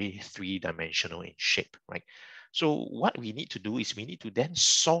curved and very three-dimensional in shape, right? So what we need to do is we need to then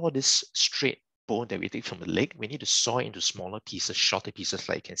saw this straight bone that we take from the leg. We need to saw it into smaller pieces, shorter pieces,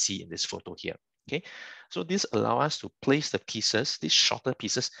 like you can see in this photo here. Okay, so this allows us to place the pieces, these shorter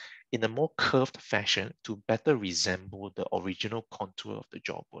pieces, in a more curved fashion to better resemble the original contour of the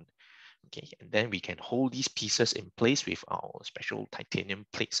jawbone. Okay, and then we can hold these pieces in place with our special titanium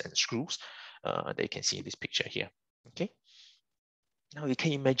plates and screws that you can see in this picture here. Okay. Now you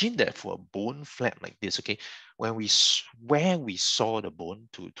can imagine that for a bone flap like this, okay, where we saw the bone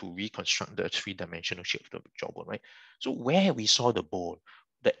to reconstruct the three-dimensional shape of the jawbone, right? So where we saw the bone,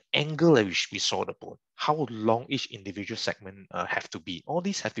 the angle at which we saw the bone, how long each individual segment have to be. All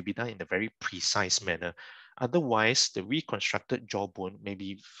these have to be done in a very precise manner. Otherwise, the reconstructed jawbone may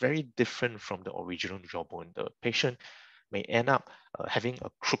be very different from the original jawbone. The patient may end up having a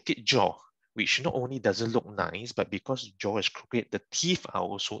crooked jaw, which not only doesn't look nice, but because the jaw is crooked, the teeth are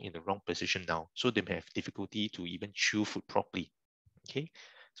also in the wrong position now. So they may have difficulty to even chew food properly. Okay,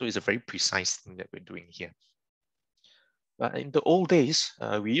 so it's a very precise thing that we're doing here. But in the old days,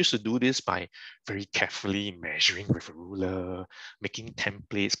 we used to do this by very carefully measuring with a ruler, making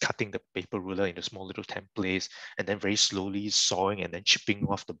templates, cutting the paper ruler into small little templates, and then very slowly sawing and then chipping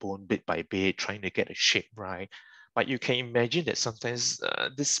off the bone bit by bit, trying to get the shape right. But you can imagine that sometimes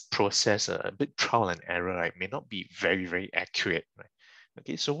this process, a bit trial and error, right, may not be very, very accurate. Right?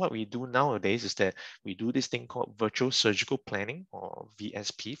 Okay, so what we do nowadays is that we do this thing called virtual surgical planning, or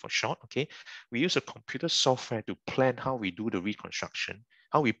VSP for short. Okay, we use a computer software to plan how we do the reconstruction,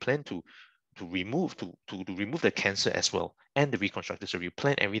 how we plan to remove the cancer as well, and the reconstruction. So we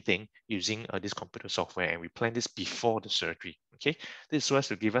plan everything using this computer software, and we plan this before the surgery. Okay, this was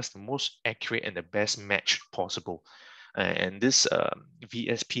to give us the most accurate and the best match possible. And this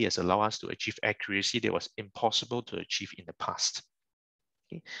VSP has allowed us to achieve accuracy that was impossible to achieve in the past.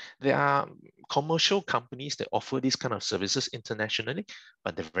 Okay. There are commercial companies that offer these kind of services internationally,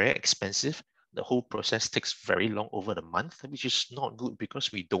 but they're very expensive. The whole process takes very long, over the month, which is not good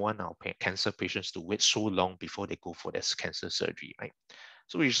because we don't want our cancer patients to wait so long before they go for their cancer surgery, right?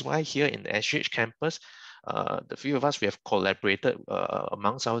 So which is why here in the SGH campus, the few of us, we have collaborated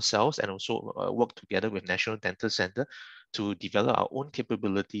amongst ourselves and also worked together with National Dental Center to develop our own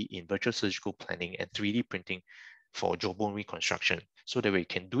capability in virtual surgical planning and 3D printing for jawbone reconstruction, so that we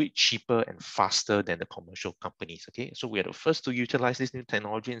can do it cheaper and faster than the commercial companies. Okay, so we are the first to utilize this new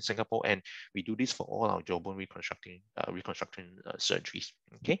technology in Singapore, and we do this for all our jawbone reconstruction surgeries.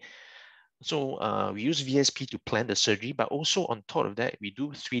 Okay, so we use VSP to plan the surgery, but also on top of that, we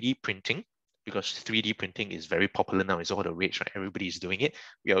do 3D printing, because 3D printing is very popular now. It's all the rage, right? Everybody is doing it.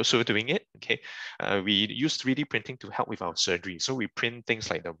 We are also doing it. Okay, we use 3D printing to help with our surgery. So we print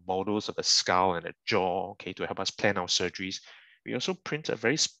things like the models of the skull and the jaw, okay, to help us plan our surgeries. We also print a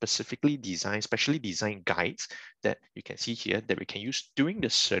very specially designed guides that you can see here that we can use during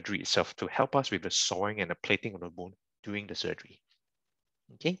the surgery itself to help us with the sawing and the plating of the bone during the surgery.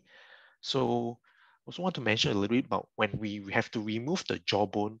 Okay, so also want to mention a little bit about when we have to remove the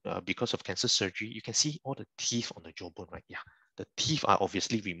jawbone because of cancer surgery. You can see all the teeth on the jawbone, right? Yeah, the teeth are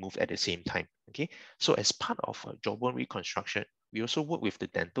obviously removed at the same time. Okay, so as part of jawbone reconstruction, we also work with the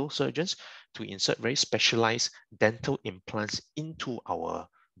dental surgeons to insert very specialized dental implants into our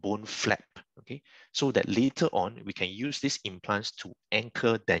bone flap. Okay, so that later on we can use these implants to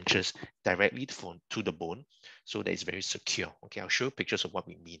anchor dentures directly to the bone, so that it's very secure. Okay, I'll show you pictures of what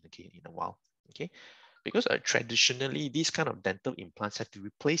we mean, okay, in a while. Okay, because traditionally these kind of dental implants have to be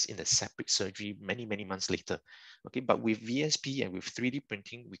replaced in a separate surgery many months later. Okay, but with VSP and with 3D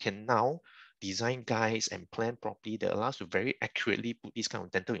printing, we can now design guides and plan properly that allows to very accurately put these kind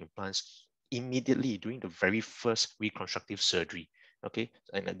of dental implants immediately during the very first reconstructive surgery. Okay,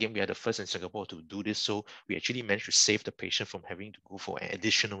 and again, we are the first in Singapore to do this, so we actually managed to save the patient from having to go for an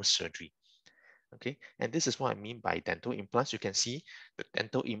additional surgery. Okay, and this is what I mean by dental implants. You can see the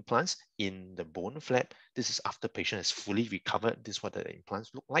dental implants in the bone flap. This is after patient has fully recovered. This is what the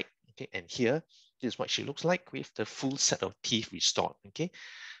implants look like. Okay, and here, this is what she looks like with the full set of teeth restored. Okay,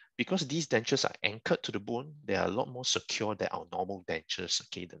 because these dentures are anchored to the bone, they are a lot more secure than our normal dentures.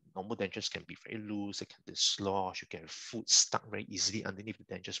 Okay, the normal dentures can be very loose, they can dislodge, you can have food stuck very easily underneath the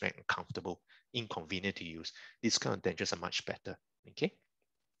dentures, very uncomfortable, inconvenient to use. These kind of dentures are much better. Okay.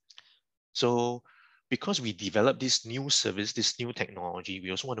 So because we developed this new service, this new technology,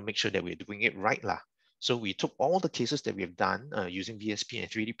 we also want to make sure that we're doing it right lah. So we took all the cases that we have done using VSP and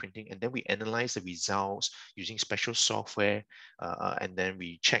 3D printing, and then we analyzed the results using special software, and then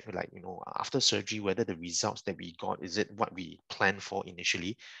we check, like, after surgery, whether the results that we got, is it what we planned for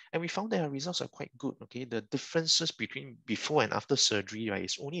initially? And we found that our results are quite good. Okay, the differences between before and after surgery, right,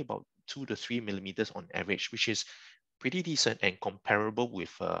 is only about 2 to 3 millimeters on average, which is pretty decent and comparable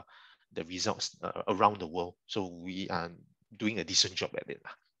with the results around the world. So we are doing a decent job at it.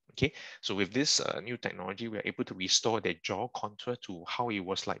 Okay, so with this new technology, we are able to restore their jaw contour to how it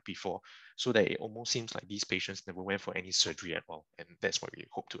was like before, so that it almost seems like these patients never went for any surgery at all. And that's what we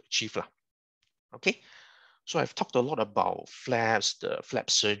hope to achieve lah. Okay, so I've talked a lot about flaps, the flap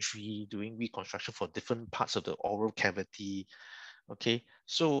surgery, doing reconstruction for different parts of the oral cavity. Okay,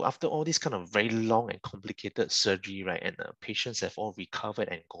 so after all this kind of very long and complicated surgery, right, and patients have all recovered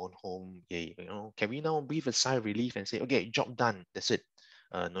and gone home, can we now breathe a sigh of relief and say, okay, job done, that's it.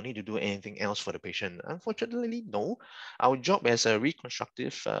 No need to do anything else for the patient? Unfortunately, no. Our job as a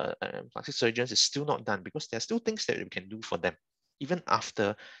reconstructive plastic surgeons is still not done, because there are still things that we can do for them, even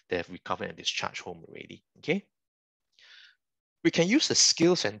after they have recovered and discharged home already. Okay. We can use the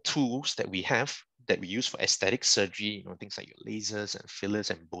skills and tools that we have, that we use for aesthetic surgery, things like your lasers and fillers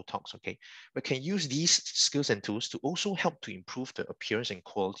and Botox. Okay, we can use these skills and tools to also help to improve the appearance and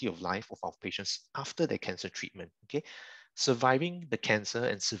quality of life of our patients after their cancer treatment. Okay, surviving the cancer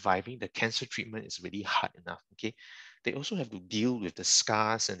and surviving the cancer treatment is really hard enough. Okay, they also have to deal with the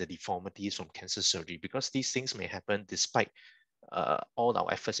scars and the deformities from cancer surgery, because these things may happen despite all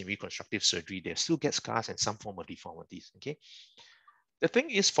our efforts in reconstructive surgery. They still get scars and some form of deformities. Okay. The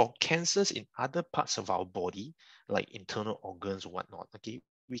thing is, for cancers in other parts of our body, like internal organs or whatnot, okay,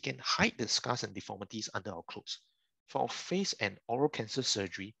 we can hide the scars and deformities under our clothes. For our face and oral cancer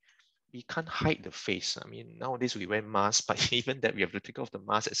surgery, we can't hide the face. I mean, nowadays we wear masks, but even that we have to take off the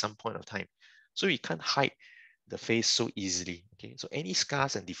mask at some point of time. So we can't hide the face so easily. Okay, so any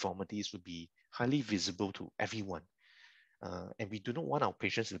scars and deformities would be highly visible to everyone. And we do not want our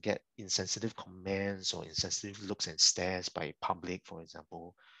patients to get insensitive comments or insensitive looks and stares by public, for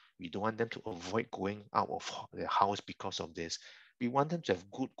example. We don't want them to avoid going out of their house because of this. We want them to have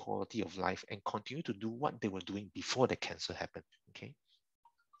good quality of life and continue to do what they were doing before the cancer happened. Okay.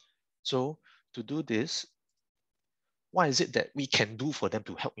 So to do this, what is it that we can do for them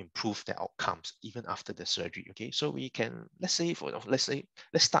to help improve their outcomes even after the surgery? Okay, so we can, let's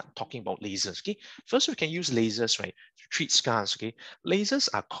start talking about lasers. Okay, first we can use lasers, right, to treat scars. Okay, lasers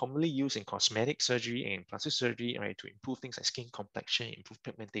are commonly used in cosmetic surgery and plastic surgery, right, to improve things like skin complexion, improve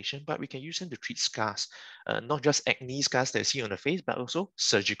pigmentation, but we can use them to treat scars, not just acne scars that you see on the face, but also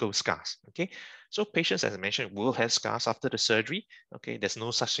surgical scars. Okay, so patients, as I mentioned, will have scars after the surgery. Okay, there's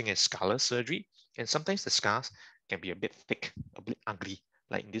no such thing as scarless surgery, and sometimes the scars can be a bit thick, a bit ugly,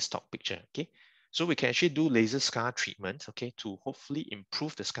 like in this top picture. Okay, so we can actually do laser scar treatment, okay, to hopefully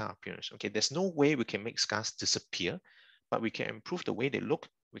improve the scar appearance. Okay, there's no way we can make scars disappear, but we can improve the way they look.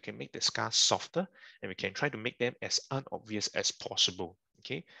 We can make the scars softer, and we can try to make them as unobvious as possible.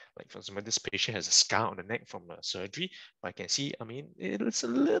 Okay, like for example, this patient has a scar on the neck from a surgery, but I can see, I mean, it's a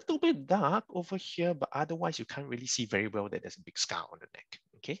little bit dark over here, but otherwise you can't really see very well that there's a big scar on the neck.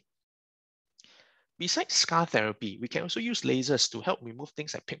 Okay. Besides scar therapy, we can also use lasers to help remove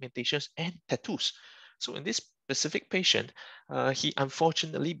things like pigmentations and tattoos. So in this specific patient, he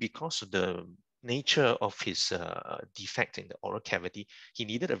unfortunately, because of the nature of his defect in the oral cavity, he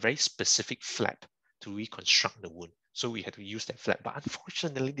needed a very specific flap to reconstruct the wound. So we had to use that flap, but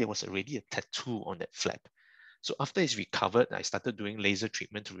unfortunately, there was already a tattoo on that flap. So after it's recovered, I started doing laser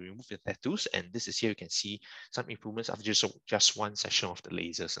treatment to remove the tattoos. And this is here, you can see some improvements after just one session of the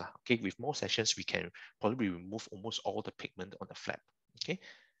lasers. Okay, with more sessions, we can probably remove almost all the pigment on the flap. Okay.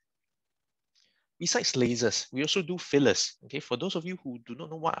 Besides lasers, we also do fillers. Okay, for those of you who do not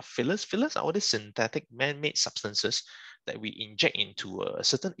know what are fillers, fillers are all these synthetic man-made substances that we inject into a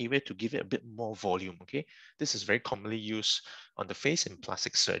certain area to give it a bit more volume. Okay, this is very commonly used on the face in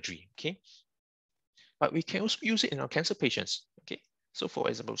plastic surgery. Okay, but we can also use it in our cancer patients. Okay, so for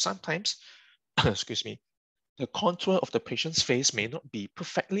example, sometimes, excuse me, the contour of the patient's face may not be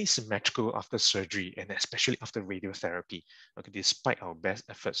perfectly symmetrical after surgery, and especially after radiotherapy, okay, despite our best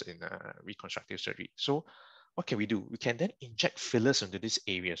efforts in reconstructive surgery. So what can we do? We can then inject fillers into these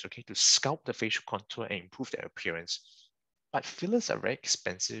areas, okay, to sculpt the facial contour and improve their appearance. But fillers are very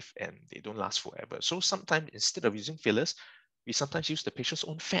expensive and they don't last forever. So sometimes instead of using fillers, we sometimes use the patient's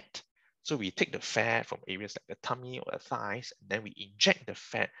own fat. So we take the fat from areas like the tummy or the thighs, and then we inject the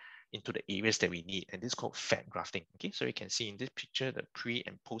fat into the areas that we need, and this is called fat grafting. Okay, so you can see in this picture the pre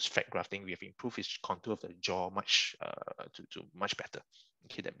and post fat grafting, we have improved his contour of the jaw much to much better,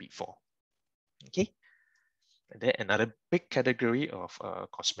 okay, than before. Okay, and then another big category of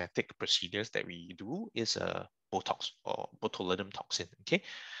cosmetic procedures that we do is Botox or botulinum toxin. Okay,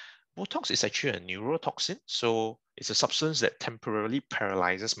 Botox is actually a neurotoxin, so it's a substance that temporarily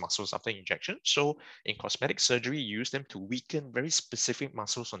paralyzes muscles after injection. So in cosmetic surgery, you use them to weaken very specific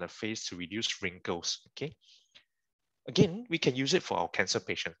muscles on the face to reduce wrinkles, okay? Again, we can use it for our cancer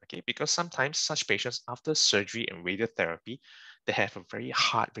patients, okay? Because sometimes such patients after surgery and radiotherapy, they have a very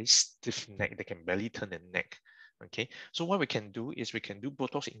hard, very stiff neck. They can barely turn their neck, okay? So what we can do is we can do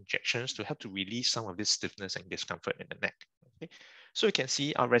Botox injections to help to release some of this stiffness and discomfort in the neck, okay? So you can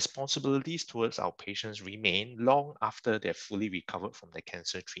see our responsibilities towards our patients remain long after they're fully recovered from the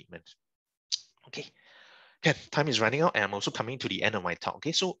cancer treatment. Okay, again, time is running out and I'm also coming to the end of my talk.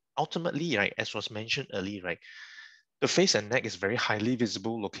 Okay, so ultimately, right, as was mentioned earlier, right, the face and neck is very highly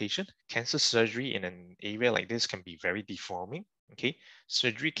visible location. Cancer surgery in an area like this can be very deforming. Okay,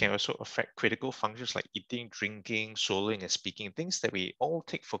 surgery can also affect critical functions like eating, drinking, swallowing, and speaking, things that we all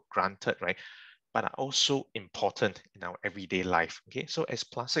take for granted, right? But are also important in our everyday life. Okay, so as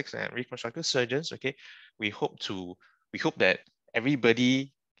plastics and reconstructive surgeons, okay, we hope that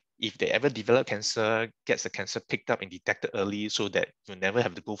everybody, if they ever develop cancer, gets the cancer picked up and detected early, so that you never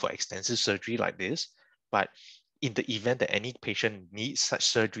have to go for extensive surgery like this. But in the event that any patient needs such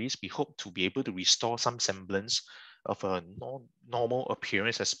surgeries, we hope to be able to restore some semblance of a normal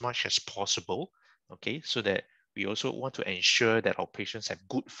appearance as much as possible. Okay, so that we also want to ensure that our patients have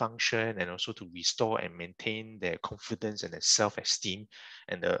good function and also to restore and maintain their confidence and their self-esteem,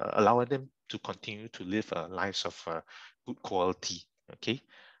 and allow them to continue to live lives of good quality. Okay,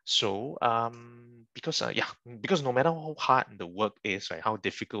 so because no matter how hard the work is, right, how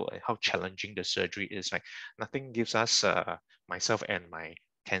difficult and how challenging the surgery is, right, nothing gives us myself and my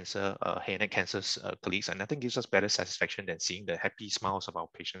head and neck cancer colleagues, and nothing gives us better satisfaction than seeing the happy smiles of our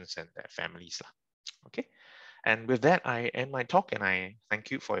patients and their families. Okay. And with that, I end my talk and I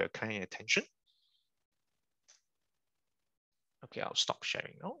thank you for your kind attention. Okay, I'll stop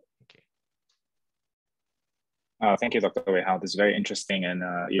sharing now. Okay. Thank you, Dr. Wei Hao. This is very interesting, and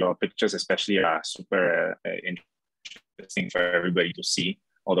your pictures especially are super interesting for everybody to see,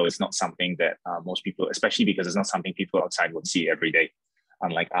 although it's not something that most people, especially because it's not something people outside would see every day,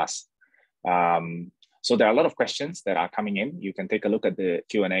 unlike us. So there are a lot of questions that are coming in. You can take a look at the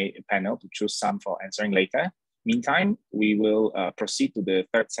Q&A panel to choose some for answering later. Meantime, we will proceed to the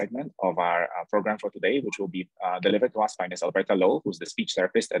third segment of our program for today, which will be delivered to us by Ms. Alberta Low, who's the speech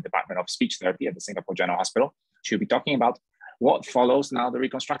therapist at the Department of Speech Therapy at the Singapore General Hospital. She'll be talking about what follows now the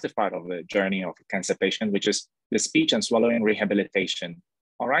reconstructive part of the journey of a cancer patient, which is the speech and swallowing rehabilitation.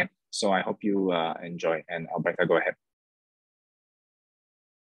 All right, so I hope you enjoy. And Alberta, go ahead.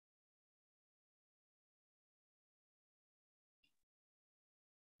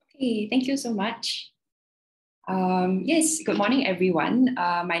 Okay, thank you so much. Yes, good morning, everyone.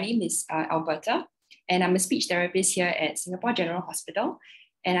 My name is Alberta, and I'm a speech therapist here at Singapore General Hospital.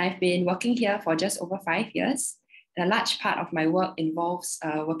 And I've been working here for just over 5 years. And a large part of my work involves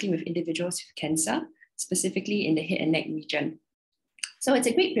working with individuals with cancer, specifically in the head and neck region. So it's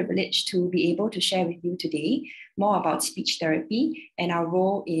a great privilege to be able to share with you today more about speech therapy and our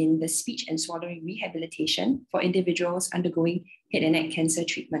role in the speech and swallowing rehabilitation for individuals undergoing head and neck cancer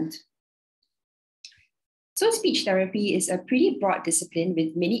treatment. So speech therapy is a pretty broad discipline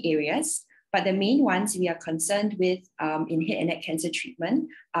with many areas, but the main ones we are concerned with in head and neck cancer treatment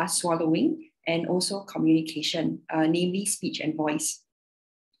are swallowing and also communication, namely speech and voice.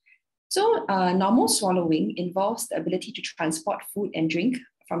 So normal swallowing involves the ability to transport food and drink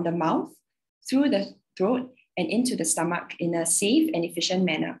from the mouth through the throat and into the stomach in a safe and efficient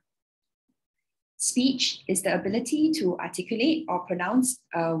manner. Speech is the ability to articulate or pronounce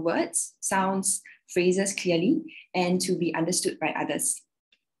words, sounds, phrases clearly, and to be understood by others.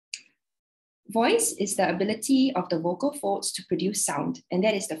 Voice is the ability of the vocal folds to produce sound, and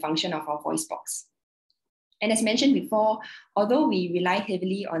that is the function of our voice box. And as mentioned before, although we rely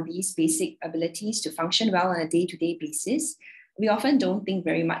heavily on these basic abilities to function well on a day-to-day basis, we often don't think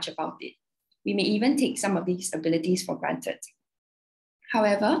very much about it. We may even take some of these abilities for granted.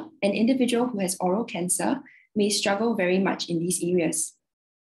 However, an individual who has oral cancer may struggle very much in these areas.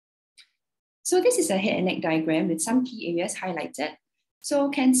 So this is a head and neck diagram with some key areas highlighted. So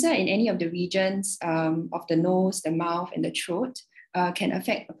cancer in any of the regions of the nose, the mouth, and the throat can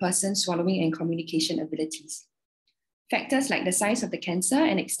affect a person's swallowing and communication abilities. Factors like the size of the cancer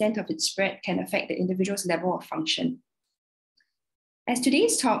and extent of its spread can affect the individual's level of function. As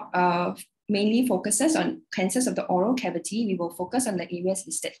today's talk mainly focuses on cancers of the oral cavity, we will focus on the areas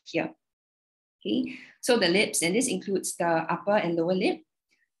listed here. Okay, so the lips, and this includes the upper and lower lip,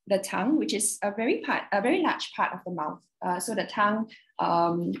 the tongue, which is a very large part of the mouth. So the tongue,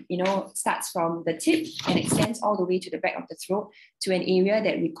 starts from the tip and extends all the way to the back of the throat to an area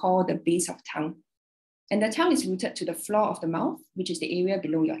that we call the base of tongue. And the tongue is rooted to the floor of the mouth, which is the area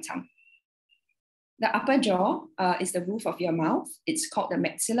below your tongue. The upper jaw is the roof of your mouth. It's called the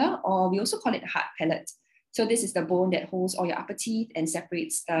maxilla, or we also call it the hard palate. So this is the bone that holds all your upper teeth and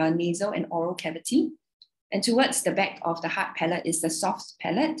separates the nasal and oral cavity. And towards the back of the hard palate is the soft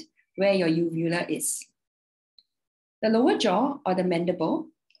palate, where your uvula is. The lower jaw, or the mandible,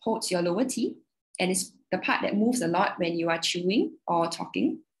 holds your lower teeth and is the part that moves a lot when you are chewing or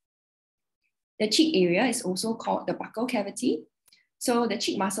talking. The cheek area is also called the buccal cavity. So the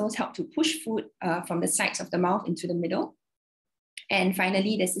cheek muscles help to push food from the sides of the mouth into the middle. And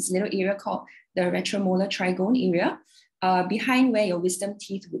finally, there's this little area called the retromolar trigone area, behind where your wisdom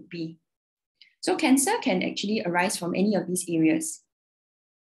teeth would be. So cancer can actually arise from any of these areas.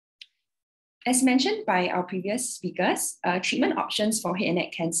 As mentioned by our previous speakers, treatment options for head and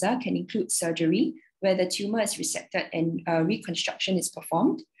neck cancer can include surgery, where the tumor is resected and reconstruction is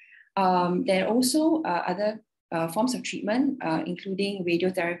performed. There are also other forms of treatment, including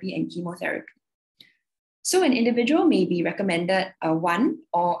radiotherapy and chemotherapy. So an individual may be recommended one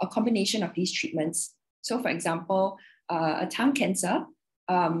or a combination of these treatments. So for example, a tongue cancer,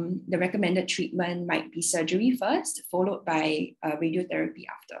 the recommended treatment might be surgery first, followed by radiotherapy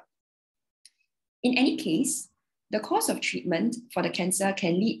after. In any case, the course of treatment for the cancer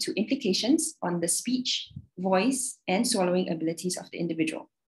can lead to implications on the speech, voice, and swallowing abilities of the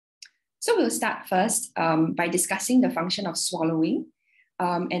individual. So we'll start first by discussing the function of swallowing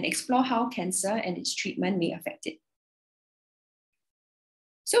and explore how cancer and its treatment may affect it.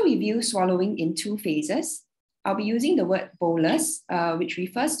 So we view swallowing in two phases. I'll be using the word bolus, which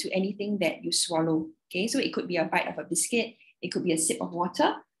refers to anything that you swallow. Okay, so it could be a bite of a biscuit, it could be a sip of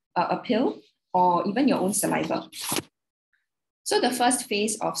water, a pill, or even your own saliva. So the first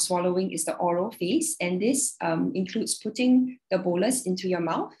phase of swallowing is the oral phase, and this includes putting the bolus into your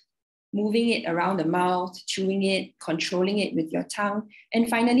mouth, moving it around the mouth, chewing it, controlling it with your tongue, and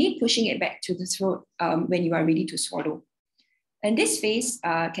finally pushing it back to the throat when you are ready to swallow. And this phase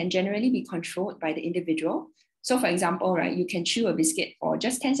can generally be controlled by the individual. So for example, right, you can chew a biscuit for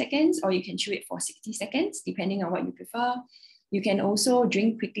just 10 seconds, or you can chew it for 60 seconds, depending on what you prefer. You can also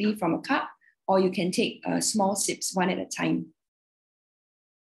drink quickly from a cup, or you can take small sips one at a time.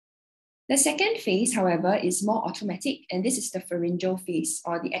 The second phase, however, is more automatic, and this is the pharyngeal phase,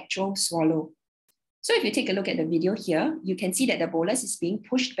 or the actual swallow. So if you take a look at the video here, you can see that the bolus is being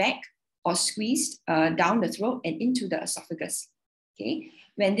pushed back or squeezed down the throat and into the esophagus. Okay?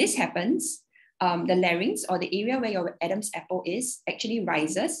 When this happens, the larynx, or the area where your Adam's apple is, actually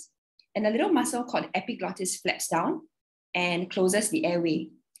rises, and a little muscle called epiglottis flaps down and closes the airway.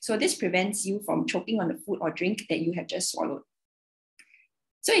 So this prevents you from choking on the food or drink that you have just swallowed.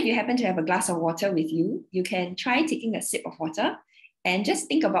 So if you happen to have a glass of water with you, you can try taking a sip of water and just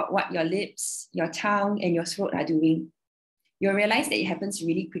think about what your lips, your tongue, and your throat are doing. You'll realize that it happens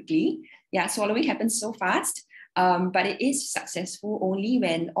really quickly. Yeah, swallowing happens so fast, but it is successful only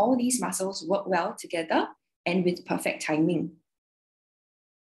when all these muscles work well together and with perfect timing.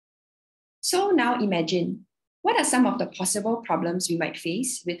 So now imagine, what are some of the possible problems we might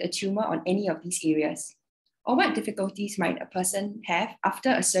face with a tumor on any of these areas? Or what difficulties might a person have after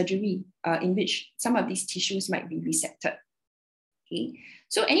a surgery in which some of these tissues might be resected? Okay,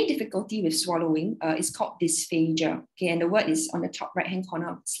 so any difficulty with swallowing is called dysphagia. Okay, and the word is on the top right-hand corner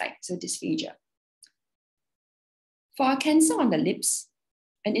of the slide, so dysphagia. For a cancer on the lips,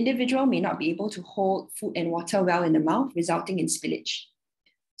 an individual may not be able to hold food and water well in the mouth, resulting in spillage.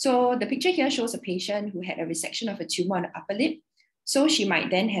 So the picture here shows a patient who had a resection of a tumor on the upper lip. So she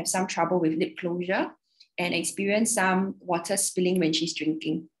might then have some trouble with lip closure and experience some water spilling when she's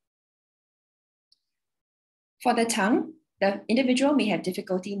drinking. For the tongue, the individual may have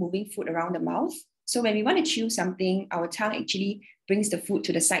difficulty moving food around the mouth. So when we want to chew something, our tongue actually brings the food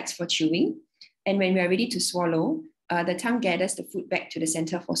to the sides for chewing. And when we are ready to swallow, the tongue gathers the food back to the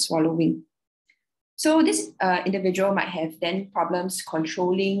center for swallowing. So this individual might have then problems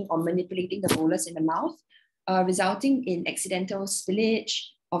controlling or manipulating the bolus in the mouth, resulting in accidental spillage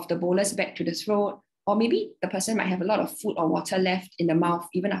of the bolus back to the throat, or maybe the person might have a lot of food or water left in the mouth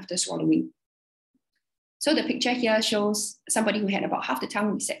even after swallowing. So the picture here shows somebody who had about half the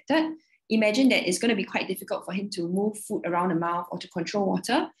tongue resected. Imagine that it's going to be quite difficult for him to move food around the mouth or to control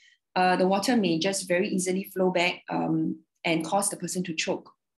water. The water may just very easily flow back and cause the person to choke.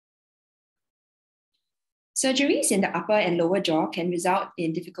 Surgeries in the upper and lower jaw can result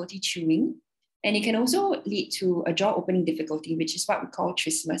in difficulty chewing, and it can also lead to a jaw opening difficulty, which is what we call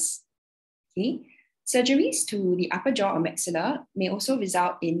trismus. Okay? Surgeries to the upper jaw or maxilla may also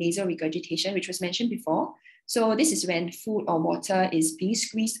result in nasal regurgitation, which was mentioned before. So this is when food or water is being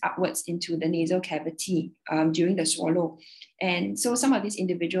squeezed upwards into the nasal cavity during the swallow. And so some of these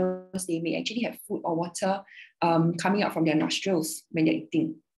individuals, they may actually have food or water coming out from their nostrils when they're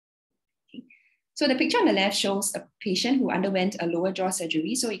eating. Okay. So the picture on the left shows a patient who underwent a lower jaw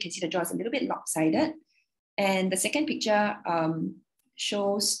surgery. So you can see the jaw is a little bit lopsided. And the second picture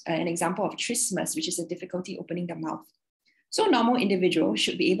shows an example of trismus, which is a difficulty opening the mouth. So a normal individual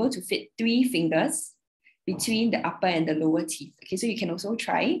should be able to fit 3 fingers between the upper and the lower teeth. Okay, so you can also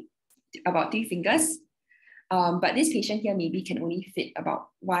try about 3 fingers. But this patient here maybe can only fit about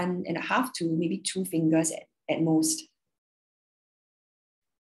 1.5 to maybe 2 fingers at most.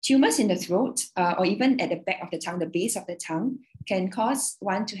 Tumors in the throat or even at the back of the tongue, the base of the tongue, can cause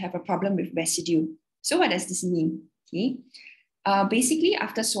one to have a problem with residue. So what does this mean? Okay. Basically,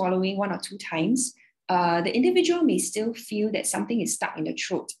 after swallowing 1 or 2 times, the individual may still feel that something is stuck in the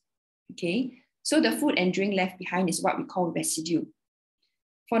throat. Okay, so the food and drink left behind is what we call residue.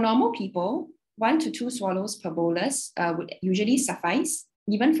 For normal people, 1 to 2 swallows per bolus would usually suffice,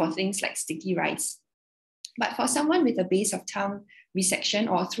 even for things like sticky rice. But for someone with a base of tongue resection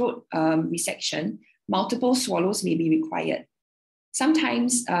or throat resection, multiple swallows may be required.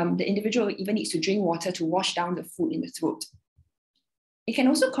 Sometimes the individual even needs to drink water to wash down the food in the throat. It can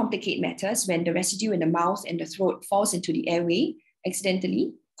also complicate matters when the residue in the mouth and the throat falls into the airway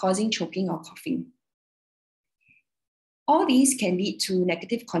accidentally, causing choking or coughing. All these can lead to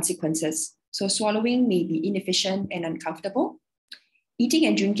negative consequences. So swallowing may be inefficient and uncomfortable. Eating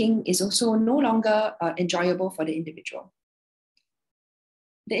and drinking is also no longer enjoyable for the individual.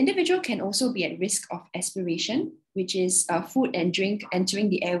 The individual can also be at risk of aspiration, which is food and drink entering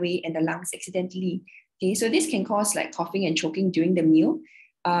the airway and the lungs accidentally. Okay, so this can cause like coughing and choking during the meal.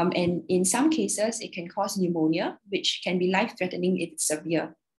 And in some cases, it can cause pneumonia, which can be life-threatening if it's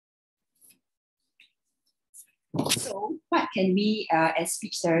severe. So what can we as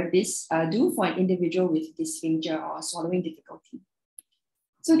speech therapists do for an individual with dysphagia or swallowing difficulty?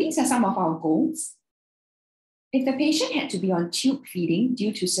 So these are some of our goals. If the patient had to be on tube feeding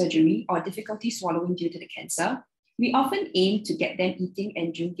due to surgery or difficulty swallowing due to the cancer, we often aim to get them eating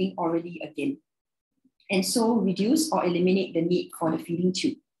and drinking orally again, and so reduce or eliminate the need for the feeding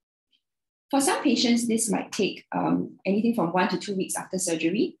tube. For some patients, this might take anything from 1 to 2 weeks after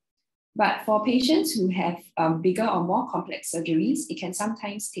surgery, but for patients who have bigger or more complex surgeries, it can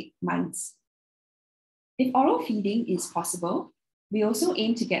sometimes take months. If oral feeding is possible, we also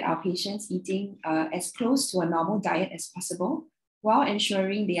aim to get our patients eating as close to a normal diet as possible, while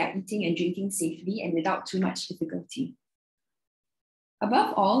ensuring they are eating and drinking safely and without too much difficulty.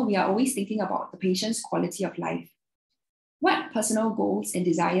 Above all, we are always thinking about the patient's quality of life. What personal goals and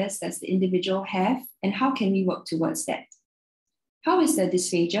desires does the individual have, and how can we work towards that? How is the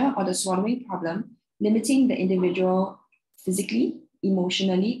dysphagia or the swallowing problem limiting the individual physically,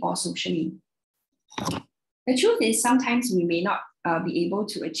 emotionally, or socially? The truth is sometimes we may not be able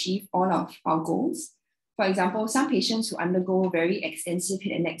to achieve all of our goals. For example, some patients who undergo very extensive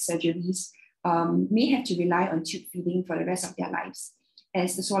head and neck surgeries may have to rely on tube feeding for the rest of their lives,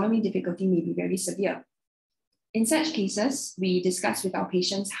 as the swallowing difficulty may be very severe. In such cases, we discuss with our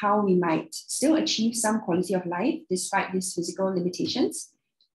patients how we might still achieve some quality of life despite these physical limitations.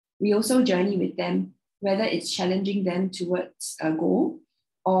 We also journey with them, whether it's challenging them towards a goal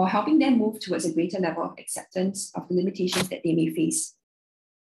or helping them move towards a greater level of acceptance of the limitations that they may face.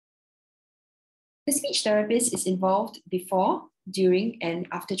 The speech therapist is involved before, during, and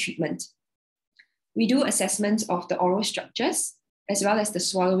after treatment. We do assessments of the oral structures, as well as the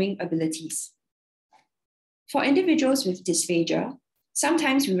swallowing abilities. For individuals with dysphagia,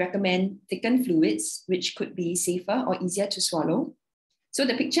 sometimes we recommend thickened fluids, which could be safer or easier to swallow. So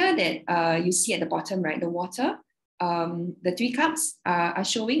the picture that you see at the bottom, right, the water, the 3 cups are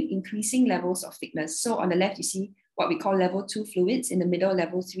showing increasing levels of thickness. So on the left, you see what we call level 2 fluids, in the middle,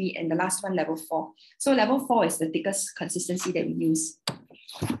 level 3, and the last one, level 4. So level 4 is the thickest consistency that we use.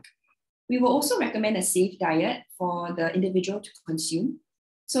 We will also recommend a safe diet for the individual to consume.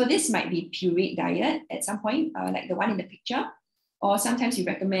 So this might be pureed diet at some point, like the one in the picture, or sometimes we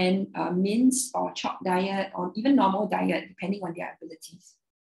recommend mince or chopped diet, or even normal diet, depending on their abilities.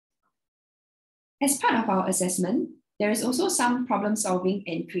 As part of our assessment, there is also some problem solving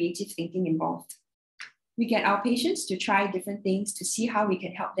and creative thinking involved. We get our patients to try different things to see how we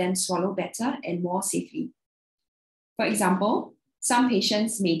can help them swallow better and more safely. For example, some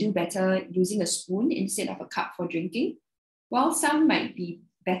patients may do better using a spoon instead of a cup for drinking, while some might be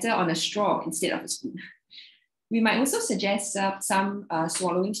better on a straw instead of a spoon. We might also suggest some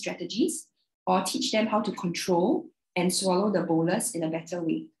swallowing strategies or teach them how to control and swallow the bolus in a better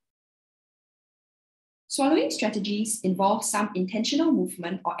way. Swallowing strategies involve some intentional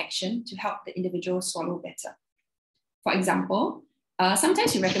movement or action to help the individual swallow better. For example,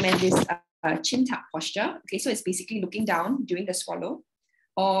 sometimes we recommend this chin tuck posture. Okay, so it's basically looking down during the swallow,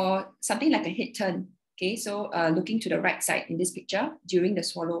 or something like a head turn. Okay, so looking to the right side in this picture during the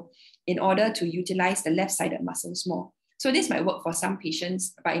swallow in order to utilize the left-sided muscles more. So this might work for some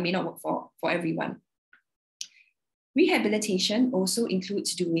patients, but it may not work for everyone. Rehabilitation also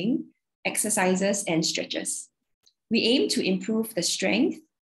includes doing exercises and stretches. We aim to improve the strength,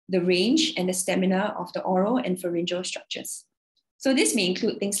 the range, and the stamina of the oral and pharyngeal structures. So this may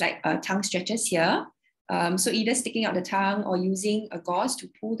include things like tongue stretches here. So either sticking out the tongue or using a gauze to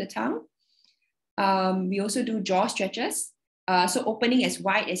pull the tongue. We also do jaw stretches. So opening as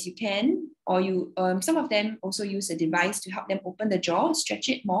wide as you can, or some of them also use a device to help them open the jaw, stretch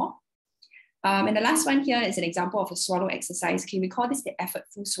it more. And the last one here is an example of a swallow exercise. Okay, we call this the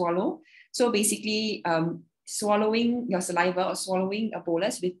effortful swallow. So basically swallowing your saliva or swallowing a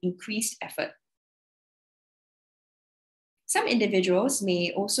bolus with increased effort. Some individuals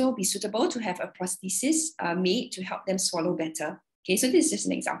may also be suitable to have a prosthesis made to help them swallow better. Okay, so this is just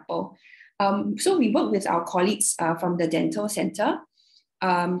an example. So we work with our colleagues from the dental center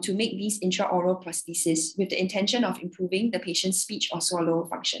to make these intraoral prostheses with the intention of improving the patient's speech or swallow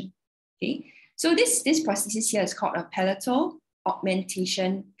function. Okay, so this prosthesis here is called a palatal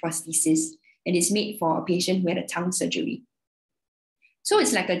augmentation prosthesis, and it's made for a patient who had a tongue surgery. So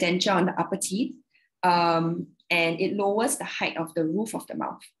it's like a denture on the upper teeth, and it lowers the height of the roof of the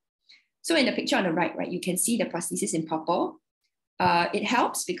mouth. So in the picture on the right, you can see the prosthesis in purple. It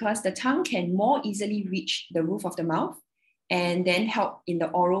helps because the tongue can more easily reach the roof of the mouth and then help in the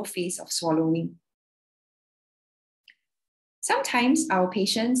oral phase of swallowing. Sometimes our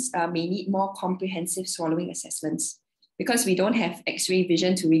patients may need more comprehensive swallowing assessments because we don't have X-ray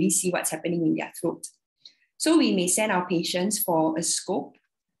vision to really see what's happening in their throat. So we may send our patients for a scope.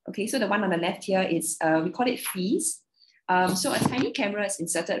 Okay, so the one on the left here is, we call it freeze. So a tiny camera is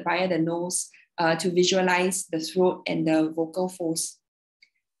inserted via the nose to visualize the throat and the vocal folds.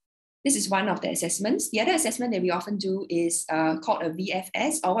 This is one of the assessments. The other assessment that we often do is called a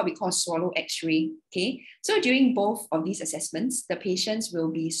VFS, or what we call swallow X-ray. Okay, so during both of these assessments, the patients will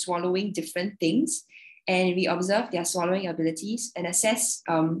be swallowing different things, and we observe their swallowing abilities and assess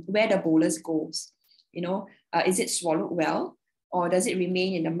where the bolus goes. You know, is it swallowed well, or does it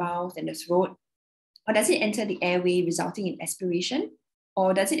remain in the mouth and the throat, or does it enter the airway resulting in aspiration,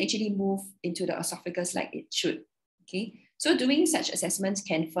 or does it actually move into the esophagus like it should? Okay. So doing such assessments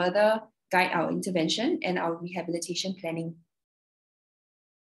can further guide our intervention and our rehabilitation planning.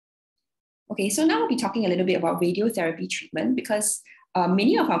 Okay, so now we'll be talking a little bit about radiotherapy treatment, because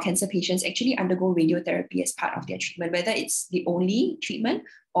many of our cancer patients actually undergo radiotherapy as part of their treatment, whether it's the only treatment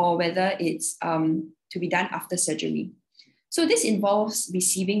or whether it's to be done after surgery. So this involves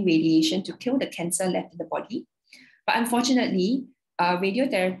receiving radiation to kill the cancer left in the body. But unfortunately,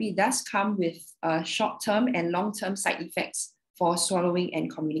 radiotherapy does come with short-term and long-term side effects for swallowing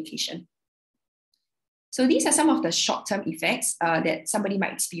and communication. So these are some of the short-term effects that somebody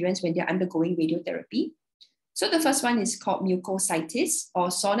might experience when they're undergoing radiotherapy. So the first one is called mucositis,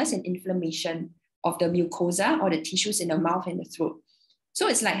 or soreness and inflammation of the mucosa or the tissues in the mouth and the throat. So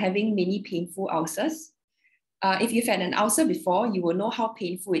it's like having many painful ulcers. If you've had an ulcer before, you will know how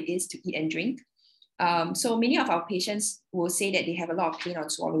painful it is to eat and drink. So many of our patients will say that they have a lot of pain on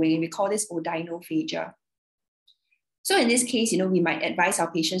swallowing, and we call this odynophagia. So in this case, we might advise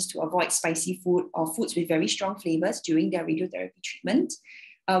our patients to avoid spicy food or foods with very strong flavors during their radiotherapy treatment.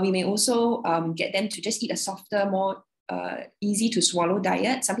 We may also get them to just eat a softer, more easy to swallow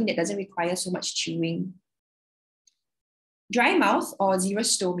diet, something that doesn't require so much chewing. Dry mouth or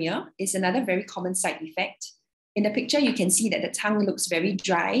xerostomia is another very common side effect. In the picture, you can see that the tongue looks very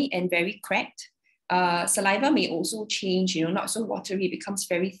dry and very cracked. Saliva may also change, not so watery, it becomes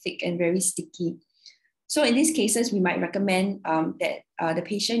very thick and very sticky. So in these cases, we might recommend that the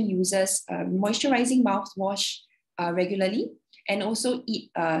patient uses moisturizing mouthwash regularly and also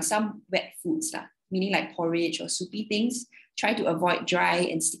eat some wet foods, meaning like porridge or soupy things. Try to avoid dry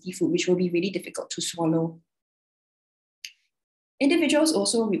and sticky food, which will be really difficult to swallow. Individuals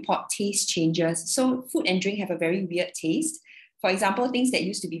also report taste changes. So food and drink have a very weird taste. For example, things that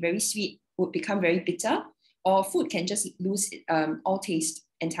used to be very sweet would become very bitter, or food can just lose all taste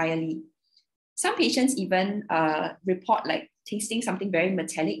entirely. Some patients even report like tasting something very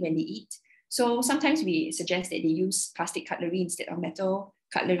metallic when they eat. So sometimes we suggest that they use plastic cutlery instead of metal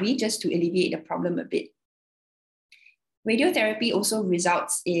cutlery just to alleviate the problem a bit. Radiotherapy also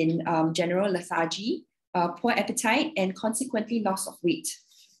results in general lethargy, poor appetite, and consequently loss of weight.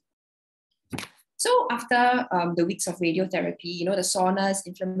 So after the weeks of radiotherapy, the soreness,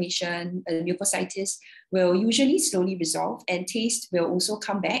 inflammation, mucositis will usually slowly resolve and taste will also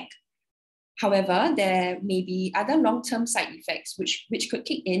come back. However, there may be other long-term side effects which could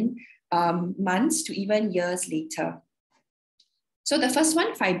kick in months to even years later. So the first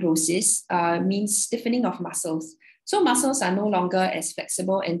one, fibrosis, means stiffening of muscles. So muscles are no longer as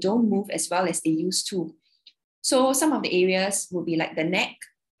flexible and don't move as well as they used to. So some of the areas will be like the neck,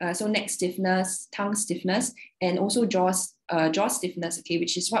 so neck stiffness, tongue stiffness, and also jaw stiffness, okay,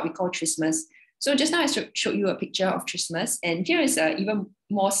 which is what we call trismus. So just now I showed you a picture of trismus, and here is an even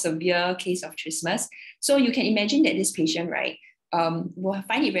more severe case of trismus. So you can imagine that this patient, right, will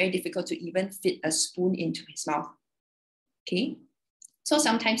find it very difficult to even fit a spoon into his mouth. Okay, so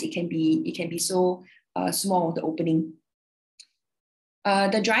sometimes it can be so small, the opening.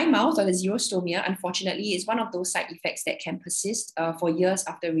 The dry mouth or the xerostomia, unfortunately, is one of those side effects that can persist for years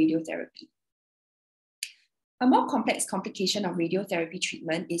after radiotherapy. A more complex complication of radiotherapy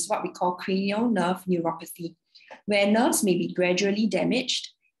treatment is what we call cranial nerve neuropathy, where nerves may be gradually damaged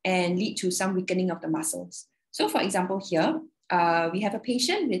and lead to some weakening of the muscles. So for example, here, we have a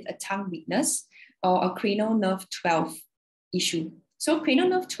patient with a tongue weakness or a cranial nerve 12 issue. So cranial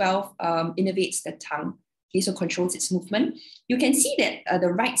nerve 12 innervates the tongue, okay, so controls its movement. You can see that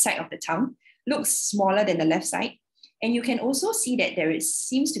the right side of the tongue looks smaller than the left side. And you can also see that there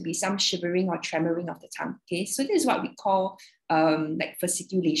seems to be some shivering or tremoring of the tongue. Okay, so this is what we call like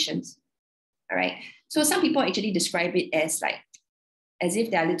fasciculations. All right. So some people actually describe it as if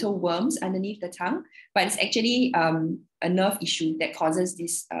there are little worms underneath the tongue, but it's actually a nerve issue that causes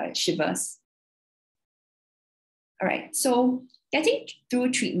these shivers. All right. So getting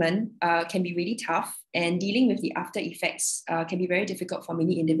through treatment can be really tough, and dealing with the after effects can be very difficult for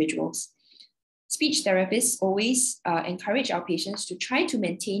many individuals. Speech therapists always encourage our patients to try to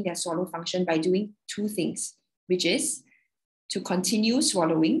maintain their swallow function by doing two things, which is to continue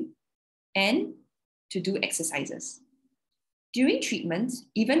swallowing and to do exercises. During treatment,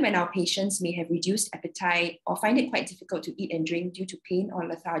 even when our patients may have reduced appetite or find it quite difficult to eat and drink due to pain or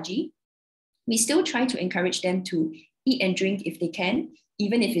lethargy, we still try to encourage them to eat and drink if they can,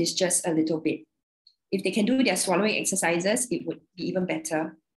 even if it's just a little bit. If they can do their swallowing exercises, it would be even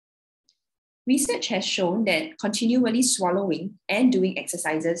better. Research has shown that continually swallowing and doing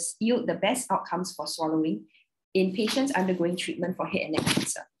exercises yield the best outcomes for swallowing in patients undergoing treatment for head and neck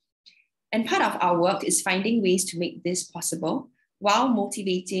cancer. And part of our work is finding ways to make this possible while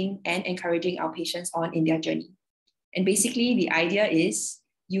motivating and encouraging our patients on in their journey. And basically, the idea is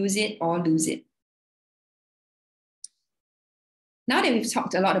use it or lose it. Now that we've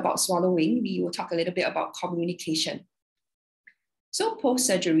talked a lot about swallowing, we will talk a little bit about communication. So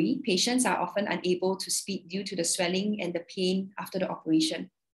post-surgery, patients are often unable to speak due to the swelling and the pain after the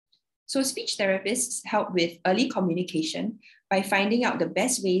operation. So speech therapists help with early communication by finding out the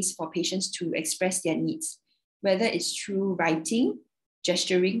best ways for patients to express their needs, whether it's through writing,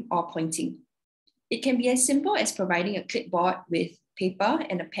 gesturing, or pointing. It can be as simple as providing a clipboard with paper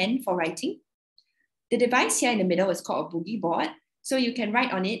and a pen for writing. The device here in the middle is called a boogie board. So you can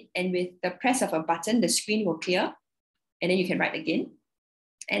write on it, and with the press of a button, the screen will clear, and then you can write again.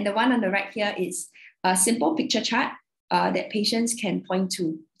 And the one on the right here is a simple picture chart that patients can point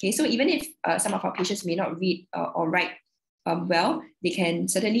to. Okay, so even if some of our patients may not read or write well, they can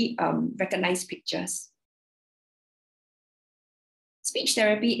certainly recognize pictures. Speech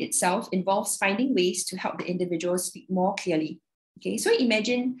therapy itself involves finding ways to help the individual speak more clearly. Okay, so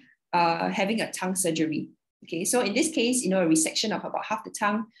imagine having a tongue surgery. Okay, so in this case, a resection of about half the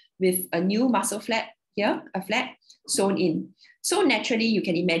tongue with a new muscle flap here, a flap sewn in. So naturally, you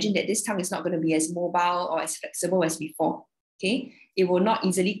can imagine that this tongue is not going to be as mobile or as flexible as before. Okay, it will not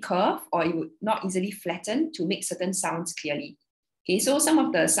easily curve or it would not easily flatten to make certain sounds clearly. Okay, so some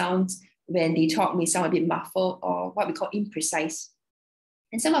of the sounds when they talk may sound a bit muffled or what we call imprecise.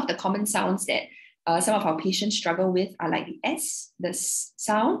 And some of the common sounds that some of our patients struggle with are like the S, the S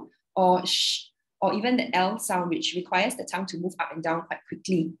sound, or sh, or even the L sound, which requires the tongue to move up and down quite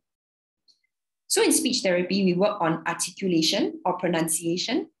quickly. So in speech therapy, we work on articulation or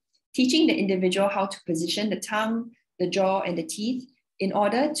pronunciation, teaching the individual how to position the tongue, the jaw, and the teeth in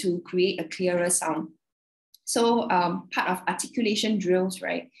order to create a clearer sound. So part of articulation drills,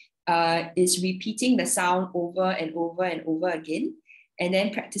 right, is repeating the sound over and over and over again, and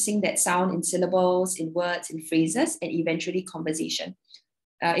then practicing that sound in syllables, in words, in phrases, and eventually conversation.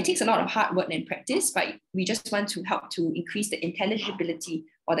 It takes a lot of hard work and practice, but we just want to help to increase the intelligibility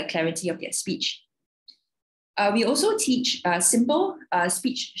or the clarity of their speech. We also teach simple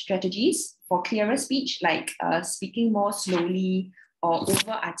speech strategies for clearer speech, like speaking more slowly or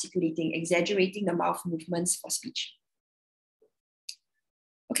over-articulating, exaggerating the mouth movements for speech.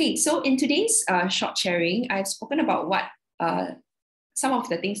 Okay, so in today's short sharing, I've spoken about what some of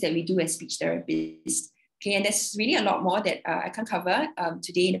the things that we do as speech therapists. Okay, and there's really a lot more that I can cover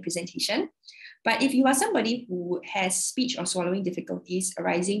today in the presentation. But if you are somebody who has speech or swallowing difficulties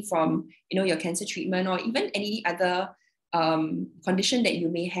arising from, your cancer treatment or even any other condition that you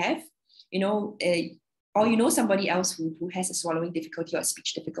may have, or somebody else who has a swallowing difficulty or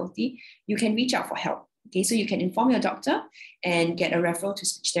speech difficulty, you can reach out for help. Okay, so you can inform your doctor and get a referral to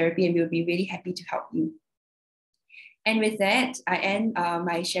speech therapy, and we'll be really happy to help you. And with that, I end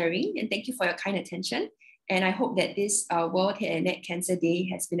my sharing, and thank you for your kind attention. And I hope that this World Head and Neck Cancer Day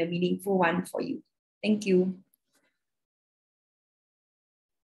has been a meaningful one for you. Thank you.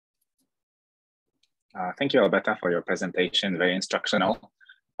 Thank you, Alberta, for your presentation, very instructional.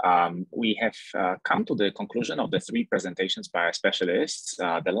 We have come to the conclusion of the 3 presentations by our specialists.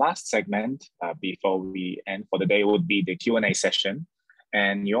 The last segment before we end for the day would be the Q&A session.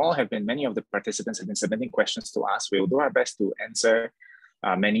 And many of the participants have been submitting questions to us. We will do our best to answer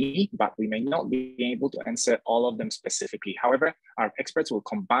many, but we may not be able to answer all of them specifically. However, our experts will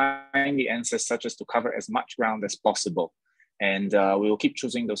combine the answers such as to cover as much ground as possible. And we will keep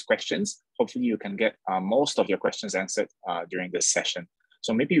choosing those questions. Hopefully you can get most of your questions answered during this session.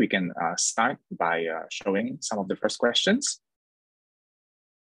 So maybe we can start by showing some of the first questions.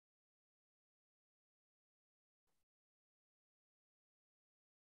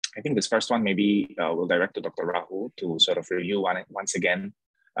 I think this first one maybe we'll direct to Dr. Rahul to sort of review once again,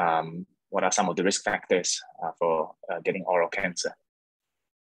 what are some of the risk factors for getting oral cancer?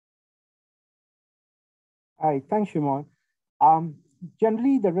 Hi, thanks, Shimon.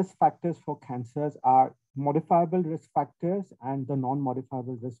 Generally, the risk factors for cancers are modifiable risk factors and the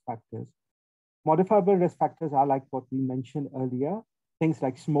non-modifiable risk factors. Modifiable risk factors are like what we mentioned earlier, things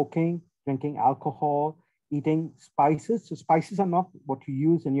like smoking, drinking alcohol, eating spices. So spices are not what you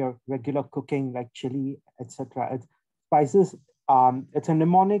use in your regular cooking, like chili, etc. Spices, it's a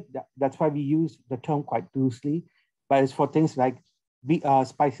mnemonic. That's why we use the term quite loosely, but it's for things like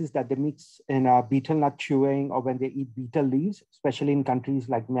spices that they mix in betel nut chewing or when they eat betel leaves, especially in countries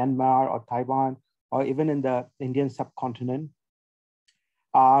like Myanmar or Taiwan, or even in the Indian subcontinent.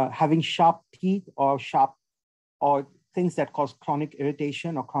 Having sharp teeth or things that cause chronic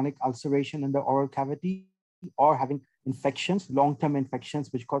irritation or chronic ulceration in the oral cavity, or having infections, long-term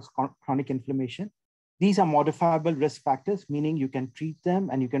infections, which cause chronic inflammation. These are modifiable risk factors, meaning you can treat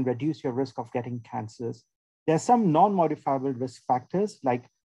them and you can reduce your risk of getting cancers. There are some non-modifiable risk factors like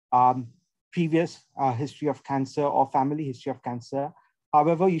previous history of cancer or family history of cancer.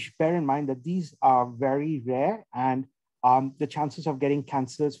 However, you should bear in mind that these are very rare and the chances of getting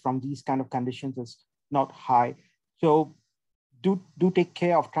cancers from these kind of conditions is not high. So do take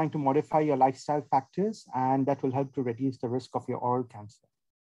care of trying to modify your lifestyle factors, and that will help to reduce the risk of your oral cancer.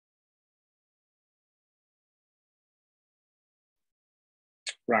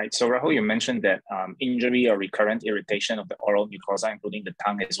 Right, so Rahul, you mentioned that injury or recurrent irritation of the oral mucosa, including the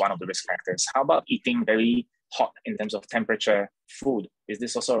tongue, is one of the risk factors. How about eating very hot in terms of temperature food? Is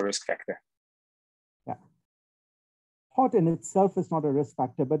this also a risk factor? Yeah. Hot in itself is not a risk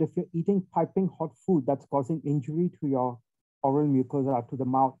factor, but if you're eating piping hot food that's causing injury to your oral mucosa, to the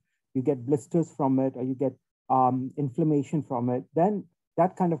mouth, you get blisters from it, or you get inflammation from it, then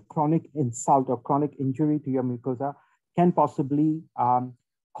that kind of chronic insult or chronic injury to your mucosa can possibly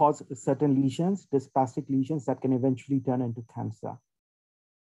cause certain lesions, dysplastic lesions that can eventually turn into cancer.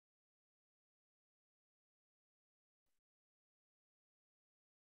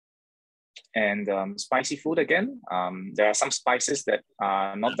 And spicy food again, there are some spices that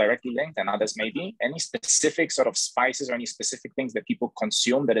are not directly linked and others may be. Any specific sort of spices or any specific things that people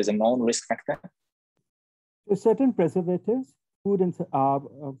consume that is a known risk factor? There's certain preservatives, food and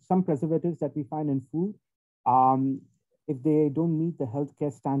some preservatives that we find in food, if they don't meet the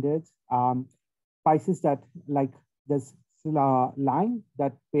healthcare standards, spices that like there's lime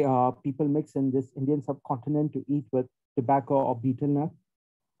that people mix in this Indian subcontinent to eat with tobacco or betel nut.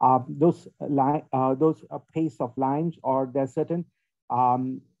 Those paste of limes, or there are certain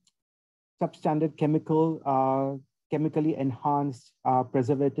substandard chemically enhanced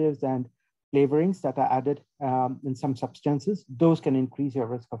preservatives and flavorings that are added in some substances. Those can increase your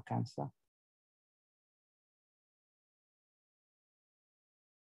risk of cancer.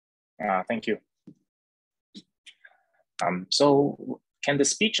 Thank you. So can the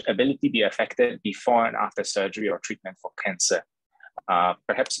speech ability be affected before and after surgery or treatment for cancer?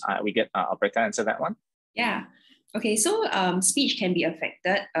 Perhaps we get Alberta answer that one. Yeah. Okay, so speech can be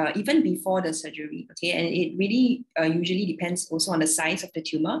affected even before the surgery, okay? And it really usually depends also on the size of the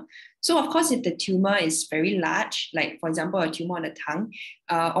tumor. So of course, if the tumor is very large, like for example, a tumor on the tongue,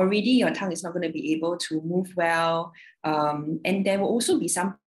 already your tongue is not going to be able to move well. And there will also be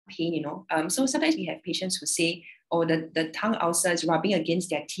some pain, you know. So sometimes we have patients who say, oh, the tongue ulcer is rubbing against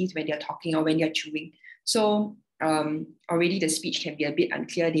their teeth when they're talking or when they're chewing. So already the speech can be a bit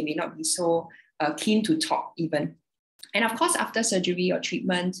unclear. They may not be so keen to talk even. And of course, after surgery or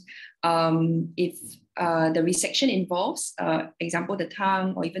treatment, if the resection involves, example, the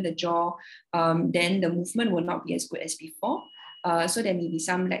tongue or even the jaw, then the movement will not be as good as before. So there may be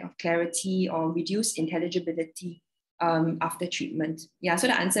some lack of clarity or reduced intelligibility after treatment. Yeah, so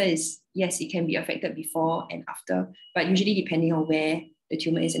the answer is yes, it can be affected before and after, but usually depending on where the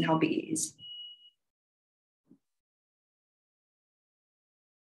tumor is and how big it is.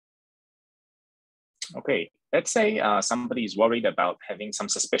 Okay, let's say somebody is worried about having some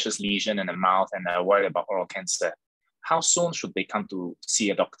suspicious lesion in the mouth and they're worried about oral cancer. How soon should they come to see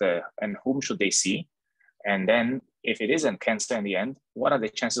a doctor, and whom should they see? And then if it isn't cancer in the end, what are the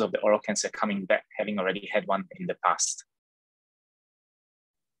chances of the oral cancer coming back, having already had one in the past?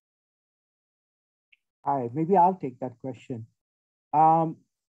 Hi, maybe I'll take that question.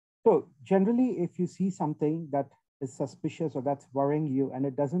 So generally, if you see something that is suspicious or that's worrying you and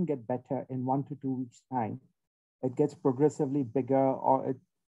it doesn't get better in 1 to 2 weeks' time, it gets progressively bigger, or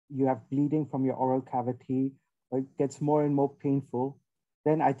you have bleeding from your oral cavity, or it gets more and more painful,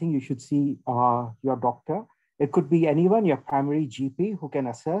 then I think you should see your doctor. It could be anyone, your primary GP who can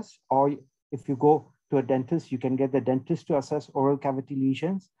assess, or if you go to a dentist, you can get the dentist to assess oral cavity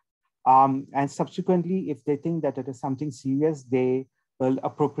lesions. And subsequently, if they think that it is something serious, they will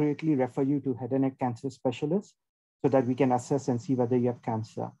appropriately refer you to head and neck cancer specialists so that we can assess and see whether you have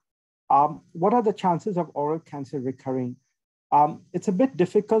cancer. What are the chances of oral cancer recurring? It's a bit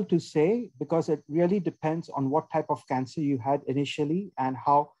difficult to say because it really depends on what type of cancer you had initially and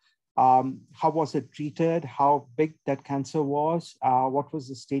how was it treated, how big that cancer was, what was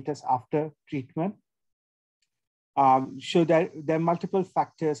the status after treatment. So there are multiple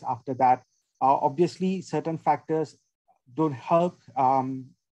factors after that. Obviously, certain factors don't help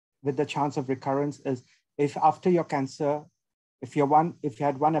with the chance of recurrence. Is if after your cancer, if you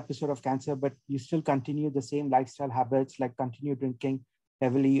had one episode of cancer, but you still continue the same lifestyle habits, like continue drinking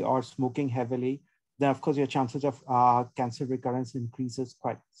heavily or smoking heavily, then of course your chances of cancer recurrence increases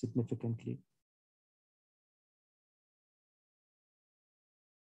quite significantly.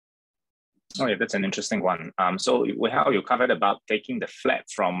 Oh yeah, that's an interesting one. So how you covered about taking the flap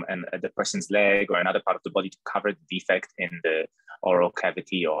from the person's leg or another part of the body to cover the defect in the oral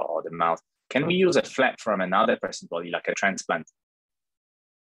cavity or the mouth. Can we use a flap from another person's body, like a transplant?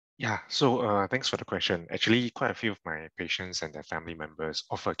 Yeah, so thanks for the question. Actually, quite a few of my patients and their family members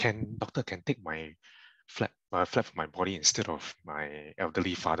offer, doctor can take my flap from my body instead of my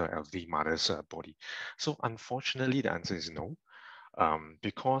elderly mother's body. So unfortunately, the answer is no,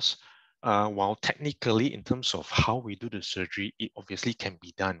 because while technically in terms of how we do the surgery, it obviously can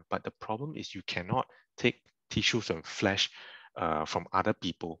be done, but the problem is you cannot take tissues and flesh from other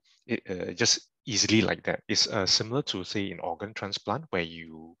people. It just easily like that. It's similar to, say, in organ transplant, where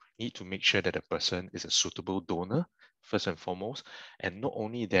you need to make sure that the person is a suitable donor, first and foremost. And not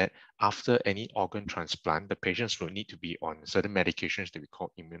only that, after any organ transplant, the patients will need to be on certain medications that we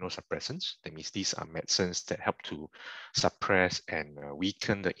call immunosuppressants. That means these are medicines that help to suppress and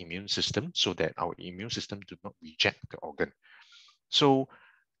weaken the immune system so that our immune system do not reject the organ. So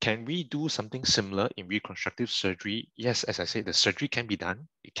can we do something similar in reconstructive surgery? Yes, as I said, the surgery can be done,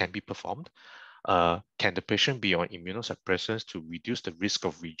 it can be performed. Can the patient be on immunosuppressants to reduce the risk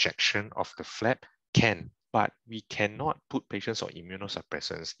of rejection of the flap? Can, but we cannot put patients on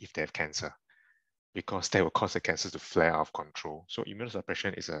immunosuppressants if they have cancer, because that will cause the cancer to flare out of control. So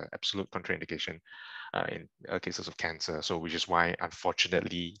immunosuppression is an absolute contraindication in cases of cancer. So which is why,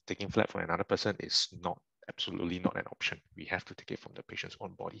 unfortunately, taking flap from another person is absolutely not an option. We have to take it from the patient's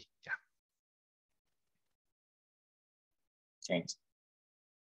own body. Yeah. Thanks.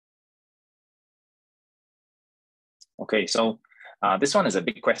 Okay, so this one is a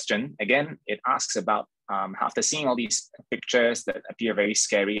big question. Again, it asks about after seeing all these pictures that appear very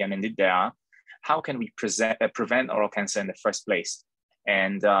scary, and indeed they are, how can we prevent oral cancer in the first place?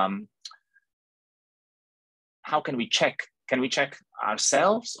 And how can we check? Can we check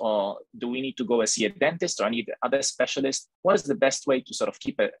ourselves, or do we need to go and see a dentist or any other specialist? What is the best way to sort of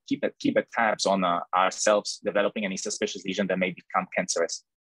keep a tabs on ourselves developing any suspicious lesion that may become cancerous?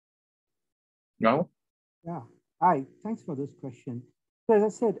 No? Yeah. Hi, thanks for this question. So as I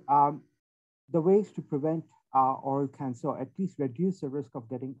said, the ways to prevent oral cancer, or at least reduce the risk of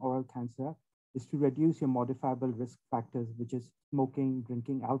getting oral cancer, is to reduce your modifiable risk factors, which is smoking,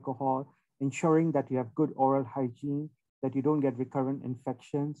 drinking alcohol, ensuring that you have good oral hygiene, that you don't get recurrent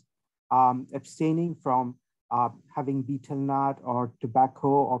infections, abstaining from having betel nut or tobacco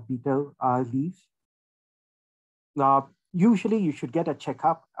or betel leaves. Usually you should get a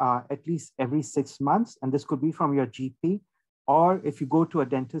checkup at least every 6 months, and this could be from your GP, or if you go to a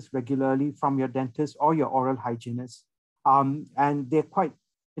dentist regularly, from your dentist or your oral hygienist. And they're quite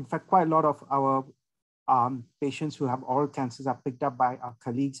a lot of our patients who have oral cancers are picked up by our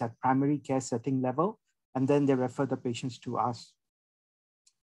colleagues at primary care setting level, and then they refer the patients to us.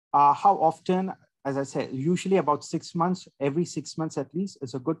 How often? As I said, usually about 6 months, every 6 months at least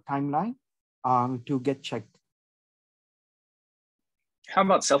is a good timeline to get checked. How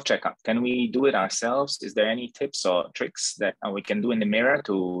about self-checkup? Can we do it ourselves? Is there any tips or tricks that we can do in the mirror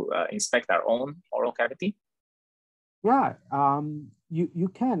to inspect our own oral cavity? Yeah, you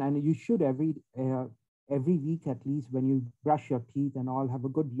can, and you should every week at least, when you brush your teeth and all, have a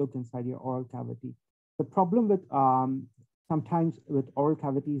good look inside your oral cavity. The problem with sometimes with oral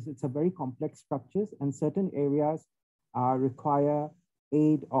cavities, it's a very complex structures, and certain areas require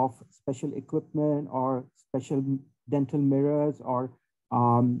aid of special equipment or special dental mirrors or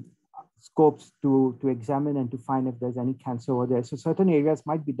scopes to examine and to find if there's any cancer over there. So certain areas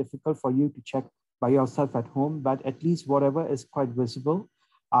might be difficult for you to check by yourself at home, but at least whatever is quite visible,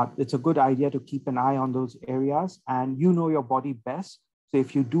 it's a good idea to keep an eye on those areas, and you know your body best. So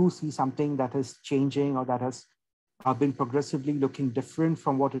if you do see something that is changing or that has been progressively looking different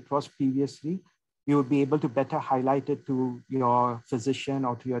from what it was previously, you will be able to better highlight it to your physician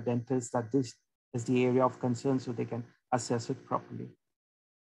or to your dentist that this is the area of concern, so they can assess it properly.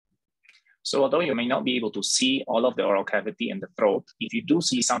 So although you may not be able to see all of the oral cavity and the throat, if you do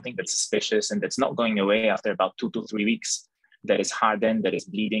see something that's suspicious and that's not going away after about 2 to 3 weeks, that is hardened, that is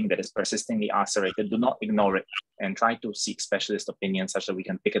bleeding, that is persistently ulcerated, do not ignore it and try to seek specialist opinions such that we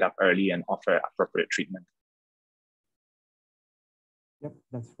can pick it up early and offer appropriate treatment. Yep,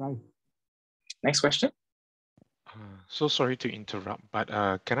 that's right. Next question. So sorry to interrupt, but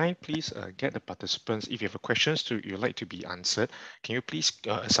can I please get the participants, if you have questions you'd like to be answered, can you please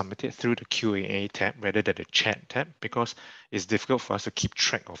submit it through the Q&A tab rather than the chat tab, because it's difficult for us to keep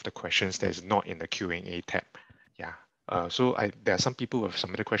track of the questions that is not in the Q&A tab. Yeah. So there are some people who have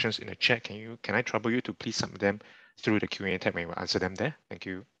submitted questions in the chat. Can I trouble you to please submit them through the Q&A tab and we'll answer them there? Thank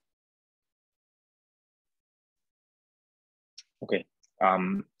you. Okay.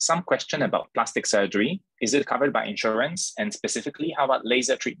 Some question about plastic surgery. Is it covered by insurance? And specifically, how about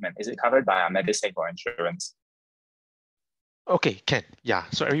laser treatment? Is it covered by our Medisave or insurance? Okay, Ken. Yeah,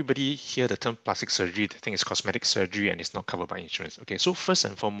 so everybody hear the term plastic surgery, they think it's cosmetic surgery and it's not covered by insurance. Okay, so first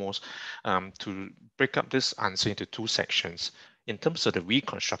and foremost, to break up this answer into 2 sections, in terms of the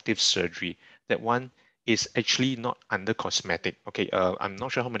reconstructive surgery, that one is actually not under cosmetic. Okay, I'm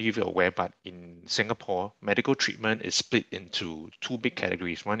not sure how many of you are aware, but in Singapore, medical treatment is split into 2 big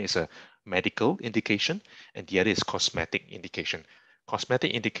categories. One is a medical indication and the other is cosmetic indication.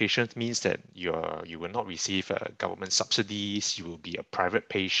 Cosmetic indications means that you will not receive government subsidies, you will be a private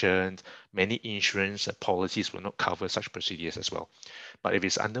patient, many insurance policies will not cover such procedures as well. But if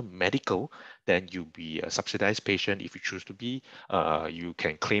it's under medical, then you'll be a subsidized patient if you choose to be. You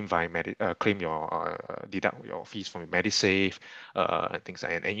can claim via deduct your fees from your MediSave and things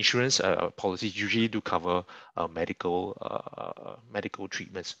like that. And insurance policies usually do cover medical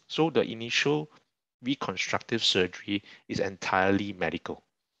treatments. So the initial reconstructive surgery is entirely medical.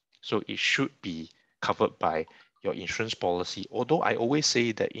 So it should be covered by your insurance policy. Although I always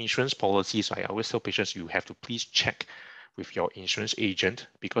say that insurance policies, I always tell patients you have to please check with your insurance agent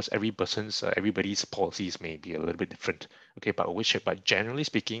because everybody's policies may be a little bit different. Okay, but always check. But generally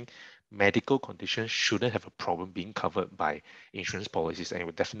speaking, medical conditions shouldn't have a problem being covered by insurance policies, and it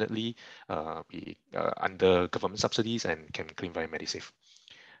would definitely be under government subsidies and can claim via MediSave.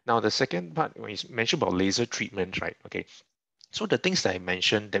 Now, the second part, when you mentioned about laser treatment, right? Okay. So the things that I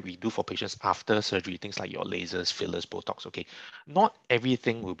mentioned that we do for patients after surgery, things like your lasers, fillers, Botox, okay, not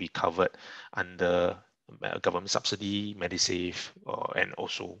everything will be covered under government subsidy, MediSave, and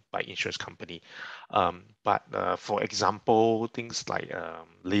also by insurance company. But for example, things like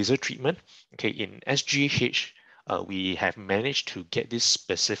laser treatment, okay, in SGH, we have managed to get this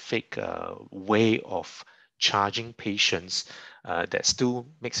specific way of charging patients that still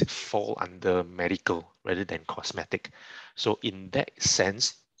makes it fall under medical rather than cosmetic. So in that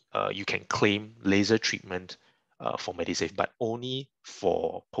sense, you can claim laser treatment for MediSave, but only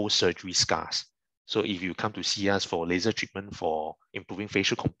for post-surgery scars. So if you come to see us for laser treatment for improving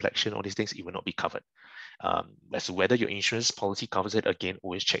facial complexion, all these things, it will not be covered. As to whether your insurance policy covers it, again,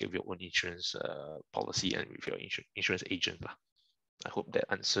 always check with your own insurance policy and with your insurance agent. I hope that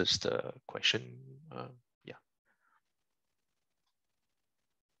answers the question.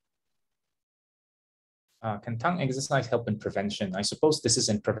 Yeah. Can tongue exercise help in prevention? I suppose this is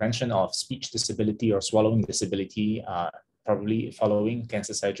in prevention of speech disability or swallowing disability, probably following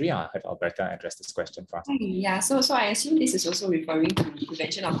cancer surgery. I'll have Alberta address this question for us. Yeah, so I assume this is also referring to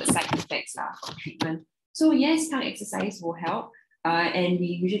prevention of the side effects of treatment. So yes, tongue exercise will help. And we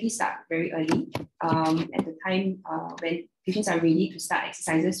usually start very early. At the time when patients are ready to start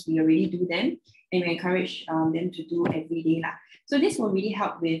exercises, we already do them and we encourage them to do every day. So this will really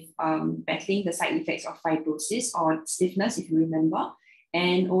help with battling the side effects of fibrosis or stiffness, if you remember,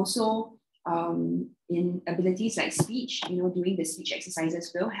 and also in abilities like speech, doing the speech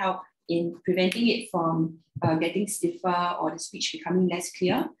exercises will help in preventing it from getting stiffer or the speech becoming less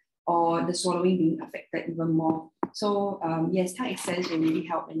clear or the swallowing being affected even more. So yes, tongue exercise will really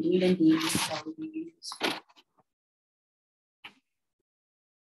help, and doing them daily will be really useful.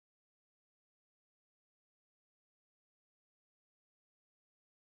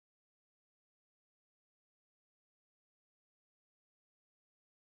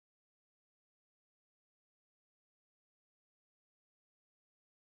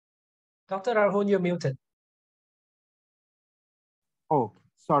 Dr. Arhun, you're muted. Oh,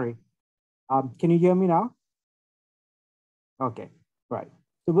 sorry. Can you hear me now? Okay, right.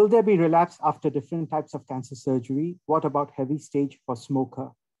 So will there be relapse after different types of cancer surgery? What about heavy stage for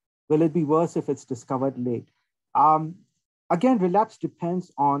smoker? Will it be worse if it's discovered late? Again, relapse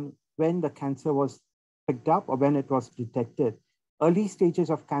depends on when the cancer was picked up or when it was detected. Early stages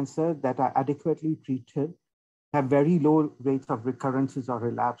of cancer that are adequately treated have very low rates of recurrences or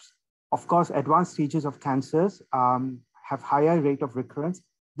relapse. Of course, advanced stages of cancers have higher rate of recurrence.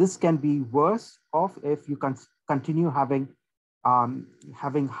 This can be worse off if you can continue having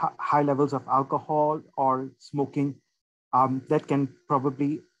high levels of alcohol or smoking. That can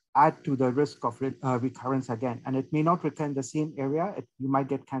probably add to the risk of recurrence again. And it may not recur in the same area. You might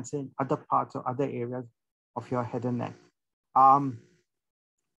get cancer in other parts or other areas of your head and neck.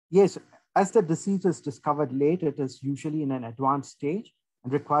 Yes, as the disease is discovered late, it is usually in an advanced stage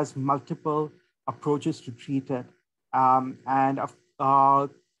and requires multiple approaches to treat it.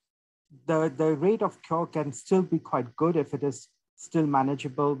 The rate of cure can still be quite good if it is still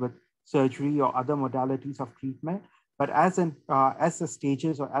manageable with surgery or other modalities of treatment. But as the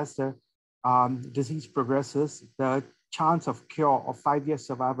stages or as the disease progresses, the chance of cure or 5-year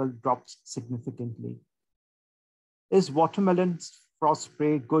survival drops significantly. Is watermelon frost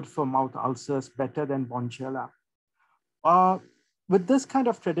spray good for mouth ulcers, better than Bonjela? With this kind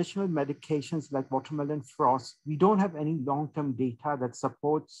of traditional medications like watermelon frost, we don't have any long-term data that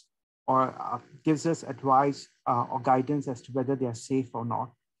supports or gives us advice or guidance as to whether they are safe or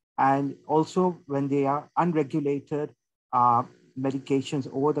not. And also when they are unregulated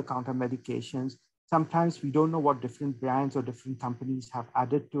medications, over-the-counter medications, sometimes we don't know what different brands or different companies have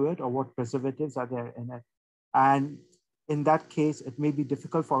added to it or what preservatives are there in it. And in that case, it may be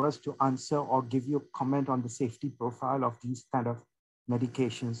difficult for us to answer or give you a comment on the safety profile of these kind of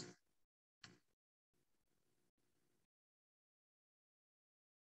medications.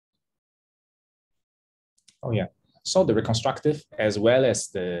 Oh yeah, so the reconstructive as well as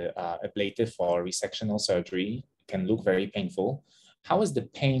the ablative or resectional surgery can look very painful. How is the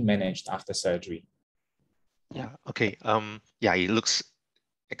pain managed after surgery? Yeah, okay. Yeah, it looks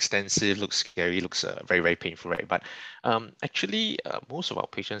extensive, looks scary, looks very, very painful, right? But actually, most of our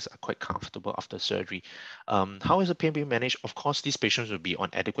patients are quite comfortable after surgery. How is the pain being managed? Of course, these patients will be on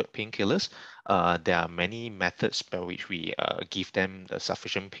adequate painkillers. There are many methods by which we give them the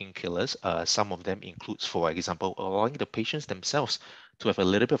sufficient painkillers. Some of them includes, for example, allowing the patients themselves to have a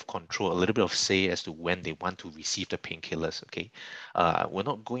little bit of control, a little bit of say as to when they want to receive the painkillers, okay? We're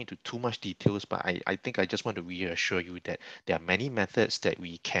not going into too much details, but I think I just want to reassure you that there are many methods that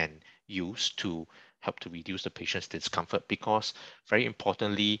we can use to help to reduce the patient's discomfort, because very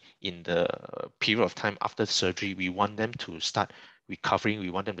importantly, in the period of time after surgery, we want them to start recovering. We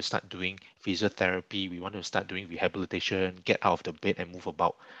want them to start doing physiotherapy. We want them to start doing rehabilitation, get out of the bed and move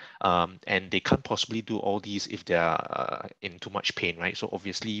about. And they can't possibly do all these if they are in too much pain, right? So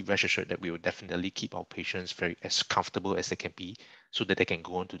obviously, rest assured that we will definitely keep our patients very as comfortable as they can be, so that they can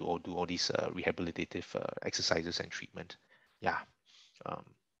go on to do all these rehabilitative exercises and treatment. Yeah,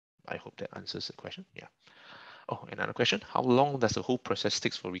 I hope that answers the question. Yeah. Oh, another question. How long does the whole process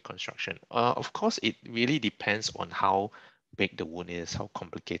take for reconstruction? Of course, it really depends on how big the wound is, how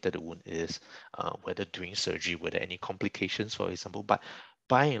complicated the wound is, whether during surgery, were there any complications, for example. But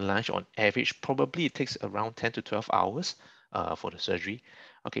by and large, on average, probably it takes around 10 to 12 hours for the surgery.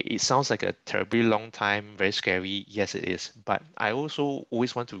 Okay, it sounds like a terribly long time, very scary. Yes, it is. But I also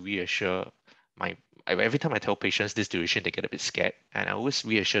always want to reassure every time I tell patients this duration, they get a bit scared. And I always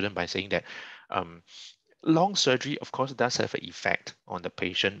reassure them by saying that long surgery, of course, does have an effect on the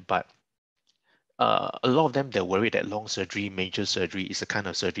patient, but a lot of them, they're worried that long surgery, major surgery is the kind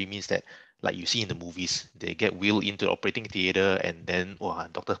of surgery means that, like you see in the movies, they get wheeled into the operating theater and then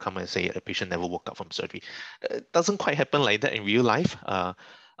doctors come and say the patient never woke up from surgery. It doesn't quite happen like that in real life.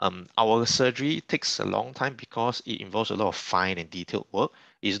 Our surgery takes a long time because it involves a lot of fine and detailed work.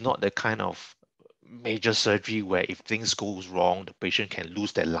 It's not the kind of major surgery where if things goes wrong, the patient can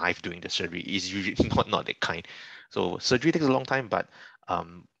lose their life during the surgery. Is usually not that kind. So surgery takes a long time, but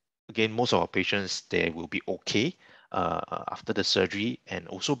again, most of our patients, they will be okay after the surgery, and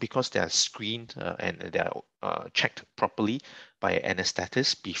also because they are screened and they are checked properly by an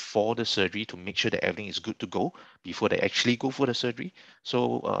anesthetist before the surgery to make sure that everything is good to go before they actually go for the surgery.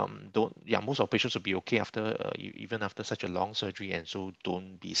 So most of our patients will be okay after even after such a long surgery, and so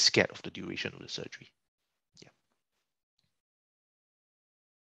don't be scared of the duration of the surgery. Yeah.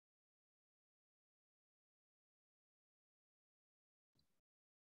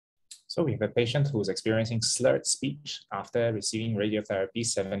 So we have a patient who's experiencing slurred speech after receiving radiotherapy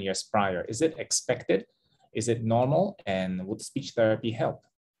 7 years prior. Is it expected? Is it normal? And would speech therapy help?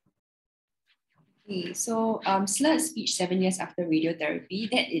 Okay, so slurred speech 7 years after radiotherapy,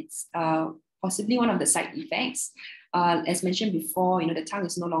 that is possibly one of the side effects. As mentioned before, the tongue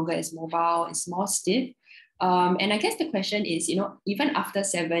is no longer as mobile, it's more stiff. And I guess the question is, even after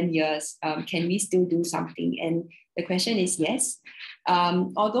 7 years, can we still do something? And the question is yes.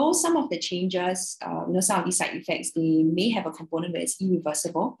 Although some of the changes, some of these side effects, they may have a component where it's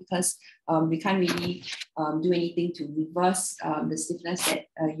irreversible because we can't really do anything to reverse the stiffness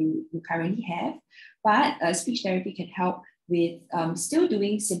that you currently have. But speech therapy can help with still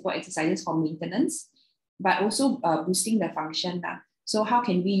doing simple exercises for maintenance, but also boosting the function. So how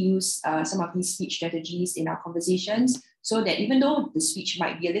can we use some of these speech strategies in our conversations so that even though the speech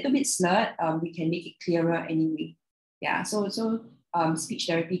might be a little bit slurred, we can make it clearer anyway. Yeah, so speech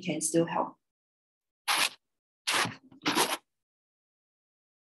therapy can still help.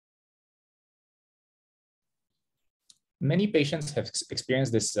 Many patients have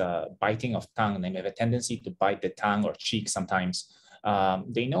experienced this biting of tongue. They have a tendency to bite the tongue or cheek sometimes.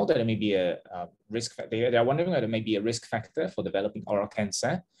 They know that it may be a risk factor. They are wondering whether it may be a risk factor for developing oral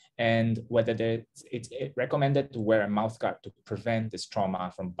cancer, and whether it's recommended to wear a mouthguard to prevent this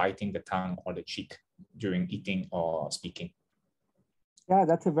trauma from biting the tongue or the cheek during eating or speaking. Yeah,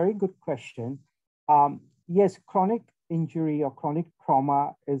 that's a very good question. Yes, chronic injury or chronic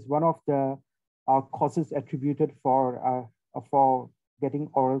trauma is one of the causes attributed for getting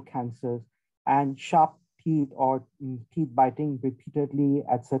oral cancers, and sharp teeth or teeth biting repeatedly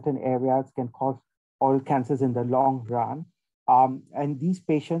at certain areas can cause oral cancers in the long run. And these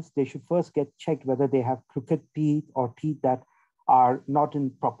patients, they should first get checked whether they have crooked teeth or teeth that are not in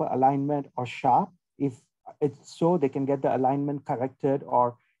proper alignment or sharp. If it's so they can get the alignment corrected,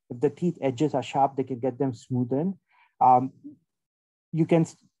 or if the teeth edges are sharp, they can get them smoothened. You can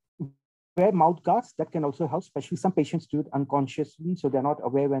wear mouth guards. That can also help, especially some patients do it unconsciously, so they're not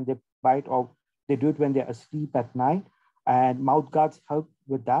aware when they bite, or they do it when they're asleep at night, and mouth guards help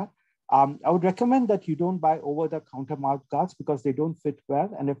with that. I would recommend that you don't buy over-the-counter mouth guards because they don't fit well,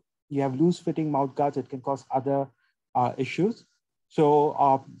 and if you have loose-fitting mouth guards, it can cause other issues.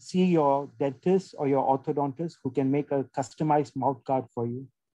 So see your dentist or your orthodontist who can make a customized mouth guard for you.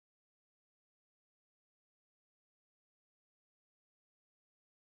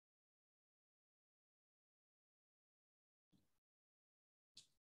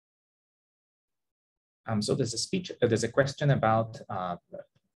 So there's a question about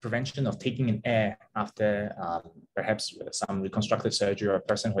prevention of taking in air after perhaps some reconstructive surgery, or a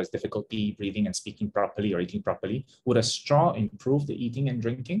person who has difficulty breathing and speaking properly or eating properly. Would a straw improve the eating and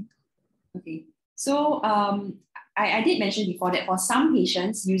drinking? Okay, so I did mention before that for some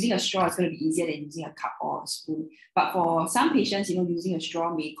patients, using a straw is going to be easier than using a cup or a spoon. But for some patients, using a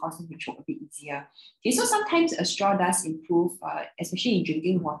straw may cause them to choke a bit easier. Okay, so sometimes a straw does improve, especially in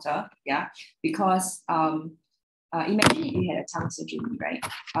drinking water, yeah, because imagine if you had a tongue surgery, right?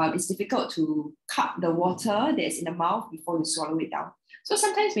 It's difficult to cup the water that's in the mouth before you swallow it down. So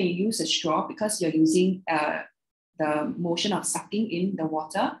sometimes when you use a straw, because you're using the motion of sucking in the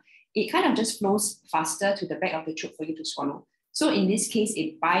water, it kind of just flows faster to the back of the throat for you to swallow. So in this case,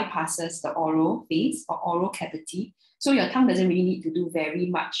 it bypasses the oral phase or oral cavity. So your tongue doesn't really need to do very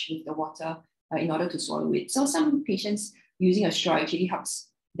much with the water in order to swallow it. So some patients using a straw actually helps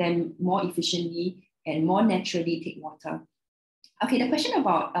them more efficiently and more naturally take water. Okay, the question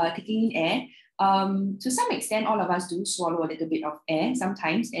about taking in air, to some extent, all of us do swallow a little bit of air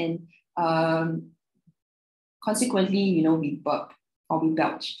sometimes, and consequently, we burp or we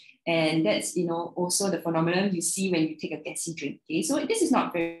belch. And that's, also the phenomenon you see when you take a gassy drink. Okay, so this is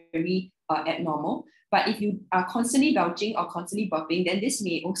not very abnormal. But if you are constantly belching or constantly burping, then this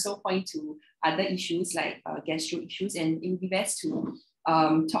may also point to other issues like gastro issues, and it would be best to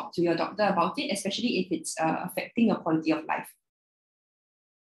talk to your doctor about it, especially if it's affecting your quality of life.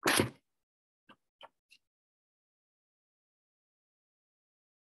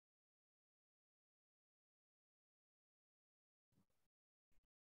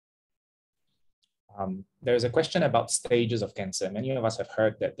 There's a question about stages of cancer. Many of us have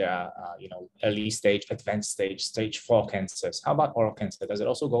heard that there are, early stage, advanced stage, stage 4 cancers. How about oral cancer? Does it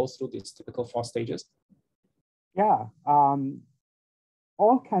also go through these typical 4 stages? Yeah,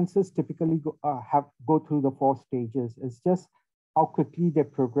 all cancers typically go through the 4 stages. It's just how quickly they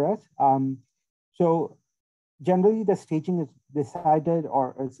progress. So generally, the staging is decided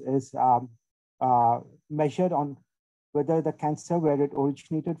or is measured on whether the cancer, where it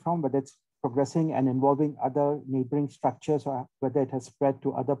originated from, whether it's progressing and involving other neighboring structures, or whether it has spread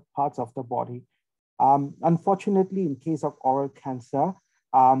to other parts of the body. Unfortunately, in case of oral cancer,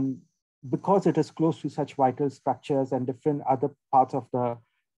 because it is close to such vital structures and different other parts of the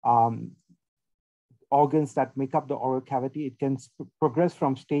organs that make up the oral cavity, it can progress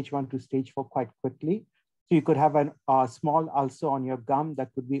from stage 1 to stage 4 quite quickly. So you could have a small ulcer on your gum that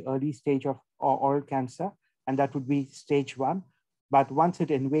would be early stage of oral cancer, and that would be stage 1. But once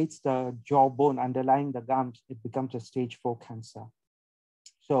it invades the jawbone underlying the gums, it becomes a stage 4 cancer.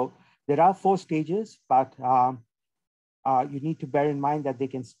 So there are 4 stages, but you need to bear in mind that they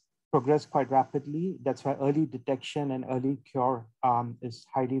can progress quite rapidly. That's why early detection and early cure is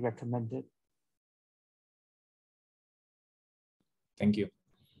highly recommended. Thank you.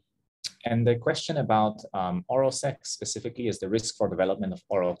 And the question about oral sex specifically is the risk for development of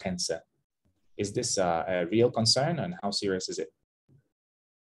oral cancer. Is this a real concern, and how serious is it?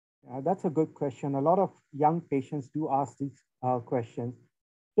 That's a good question. A lot of young patients do ask these questions.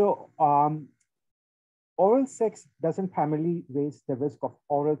 So oral sex doesn't primarily raise the risk of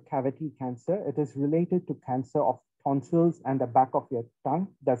oral cavity cancer. It is related to cancer of tonsils and the back of your tongue.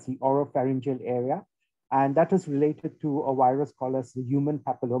 That's the oropharyngeal area. And that is related to a virus called as the human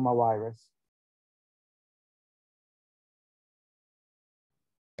papillomavirus.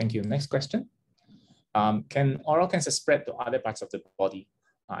 Thank you. Next question. Can oral cancer spread to other parts of the body,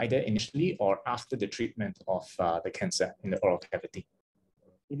 either initially or after the treatment of the cancer in the oral cavity?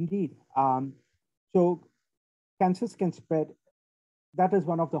 Indeed. So cancers can spread. That is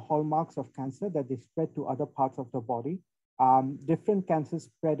one of the hallmarks of cancer, that they spread to other parts of the body. Different cancers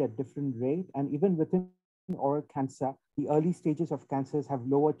spread at different rate, and even within oral cancer, the early stages of cancers have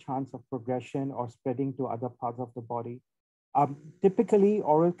lower chance of progression or spreading to other parts of the body. Typically,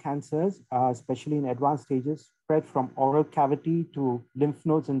 oral cancers, especially in advanced stages, spread from oral cavity to lymph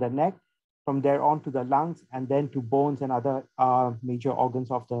nodes in the neck, from there on to the lungs, and then to bones and other major organs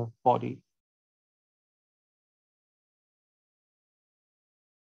of the body.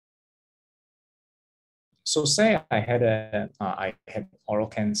 So say I had oral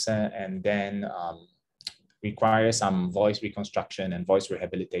cancer and then require some voice reconstruction and voice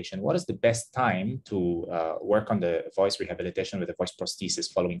rehabilitation. What is the best time to work on the voice rehabilitation with the voice prosthesis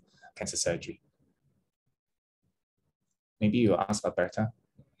following cancer surgery? Maybe you ask Alberta.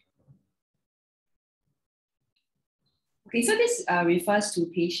 Okay, so this refers to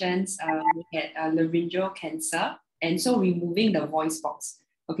patients who had laryngeal cancer, and so removing the voice box.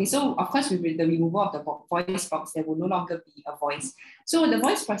 Okay, so of course, with the removal of the voice box, there will no longer be a voice. So the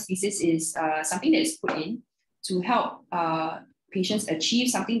voice prosthesis is something that is put in to help patients achieve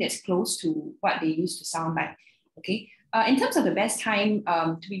something that's close to what they used to sound like. Okay, in terms of the best time,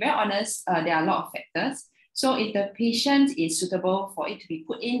 to be very honest, there are a lot of factors. So if the patient is suitable for it to be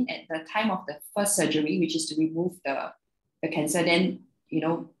put in at the time of the first surgery, which is to remove the cancer, then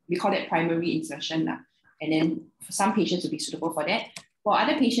we call that primary insertion. And then for some patients will be suitable for that. For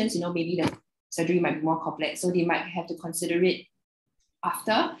other patients, maybe the surgery might be more complex, so they might have to consider it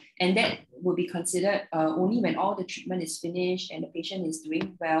after, and that will be considered only when all the treatment is finished and the patient is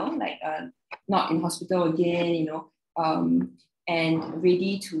doing well, like not in hospital again, and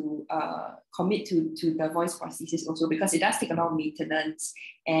ready to commit to the voice prosthesis also, because it does take a lot of maintenance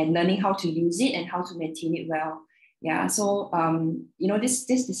and learning how to use it and how to maintain it well. Yeah, so this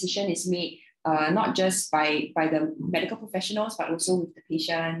decision is made not just by the medical professionals, but also with the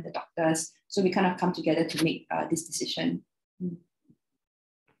patient, the doctors. So we kind of come together to make this decision.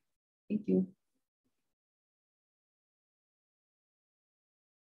 Thank you.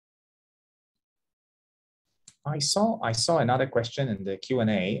 I saw another question in the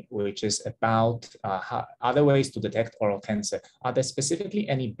Q&A, which is about other ways to detect oral cancer. Are there specifically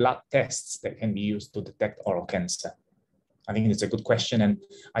any blood tests that can be used to detect oral cancer? I think it's a good question, and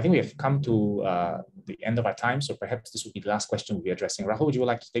I think we have come to the end of our time, so perhaps this will be the last question we'll be addressing. Rahul, would you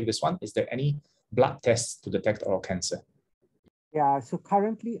like to take this one? Is there any blood tests to detect oral cancer? Yeah, so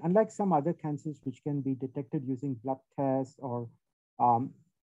currently, unlike some other cancers which can be detected using blood tests or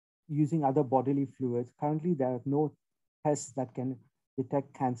using other bodily fluids, currently there are no tests that can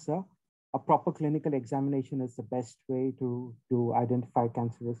detect cancer. A proper clinical examination is the best way to identify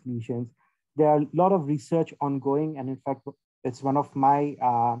cancerous lesions. There are a lot of research ongoing, and in fact, it's one of my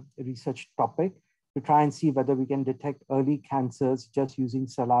research topic to try and see whether we can detect early cancers just using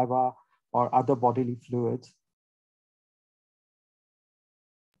saliva or other bodily fluids.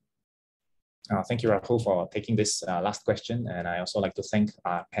 Thank you, Rahul, for taking this last question. And I also like to thank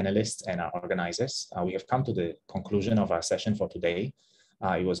our panelists and our organizers. We have come to the conclusion of our session for today.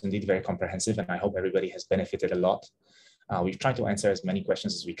 It was indeed very comprehensive, and I hope everybody has benefited a lot. We've tried to answer as many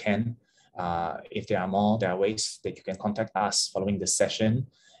questions as we can. If there are more, there are ways that you can contact us following this session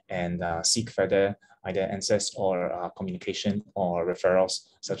and seek further either answers or communication or referrals,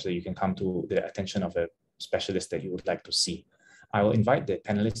 such that you can come to the attention of a specialist that you would like to see. I will invite the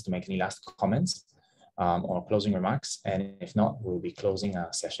panelists to make any last comments or closing remarks, and if not, we'll be closing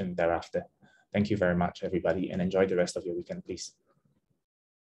our session thereafter. Thank you very much, everybody, and enjoy the rest of your weekend, please.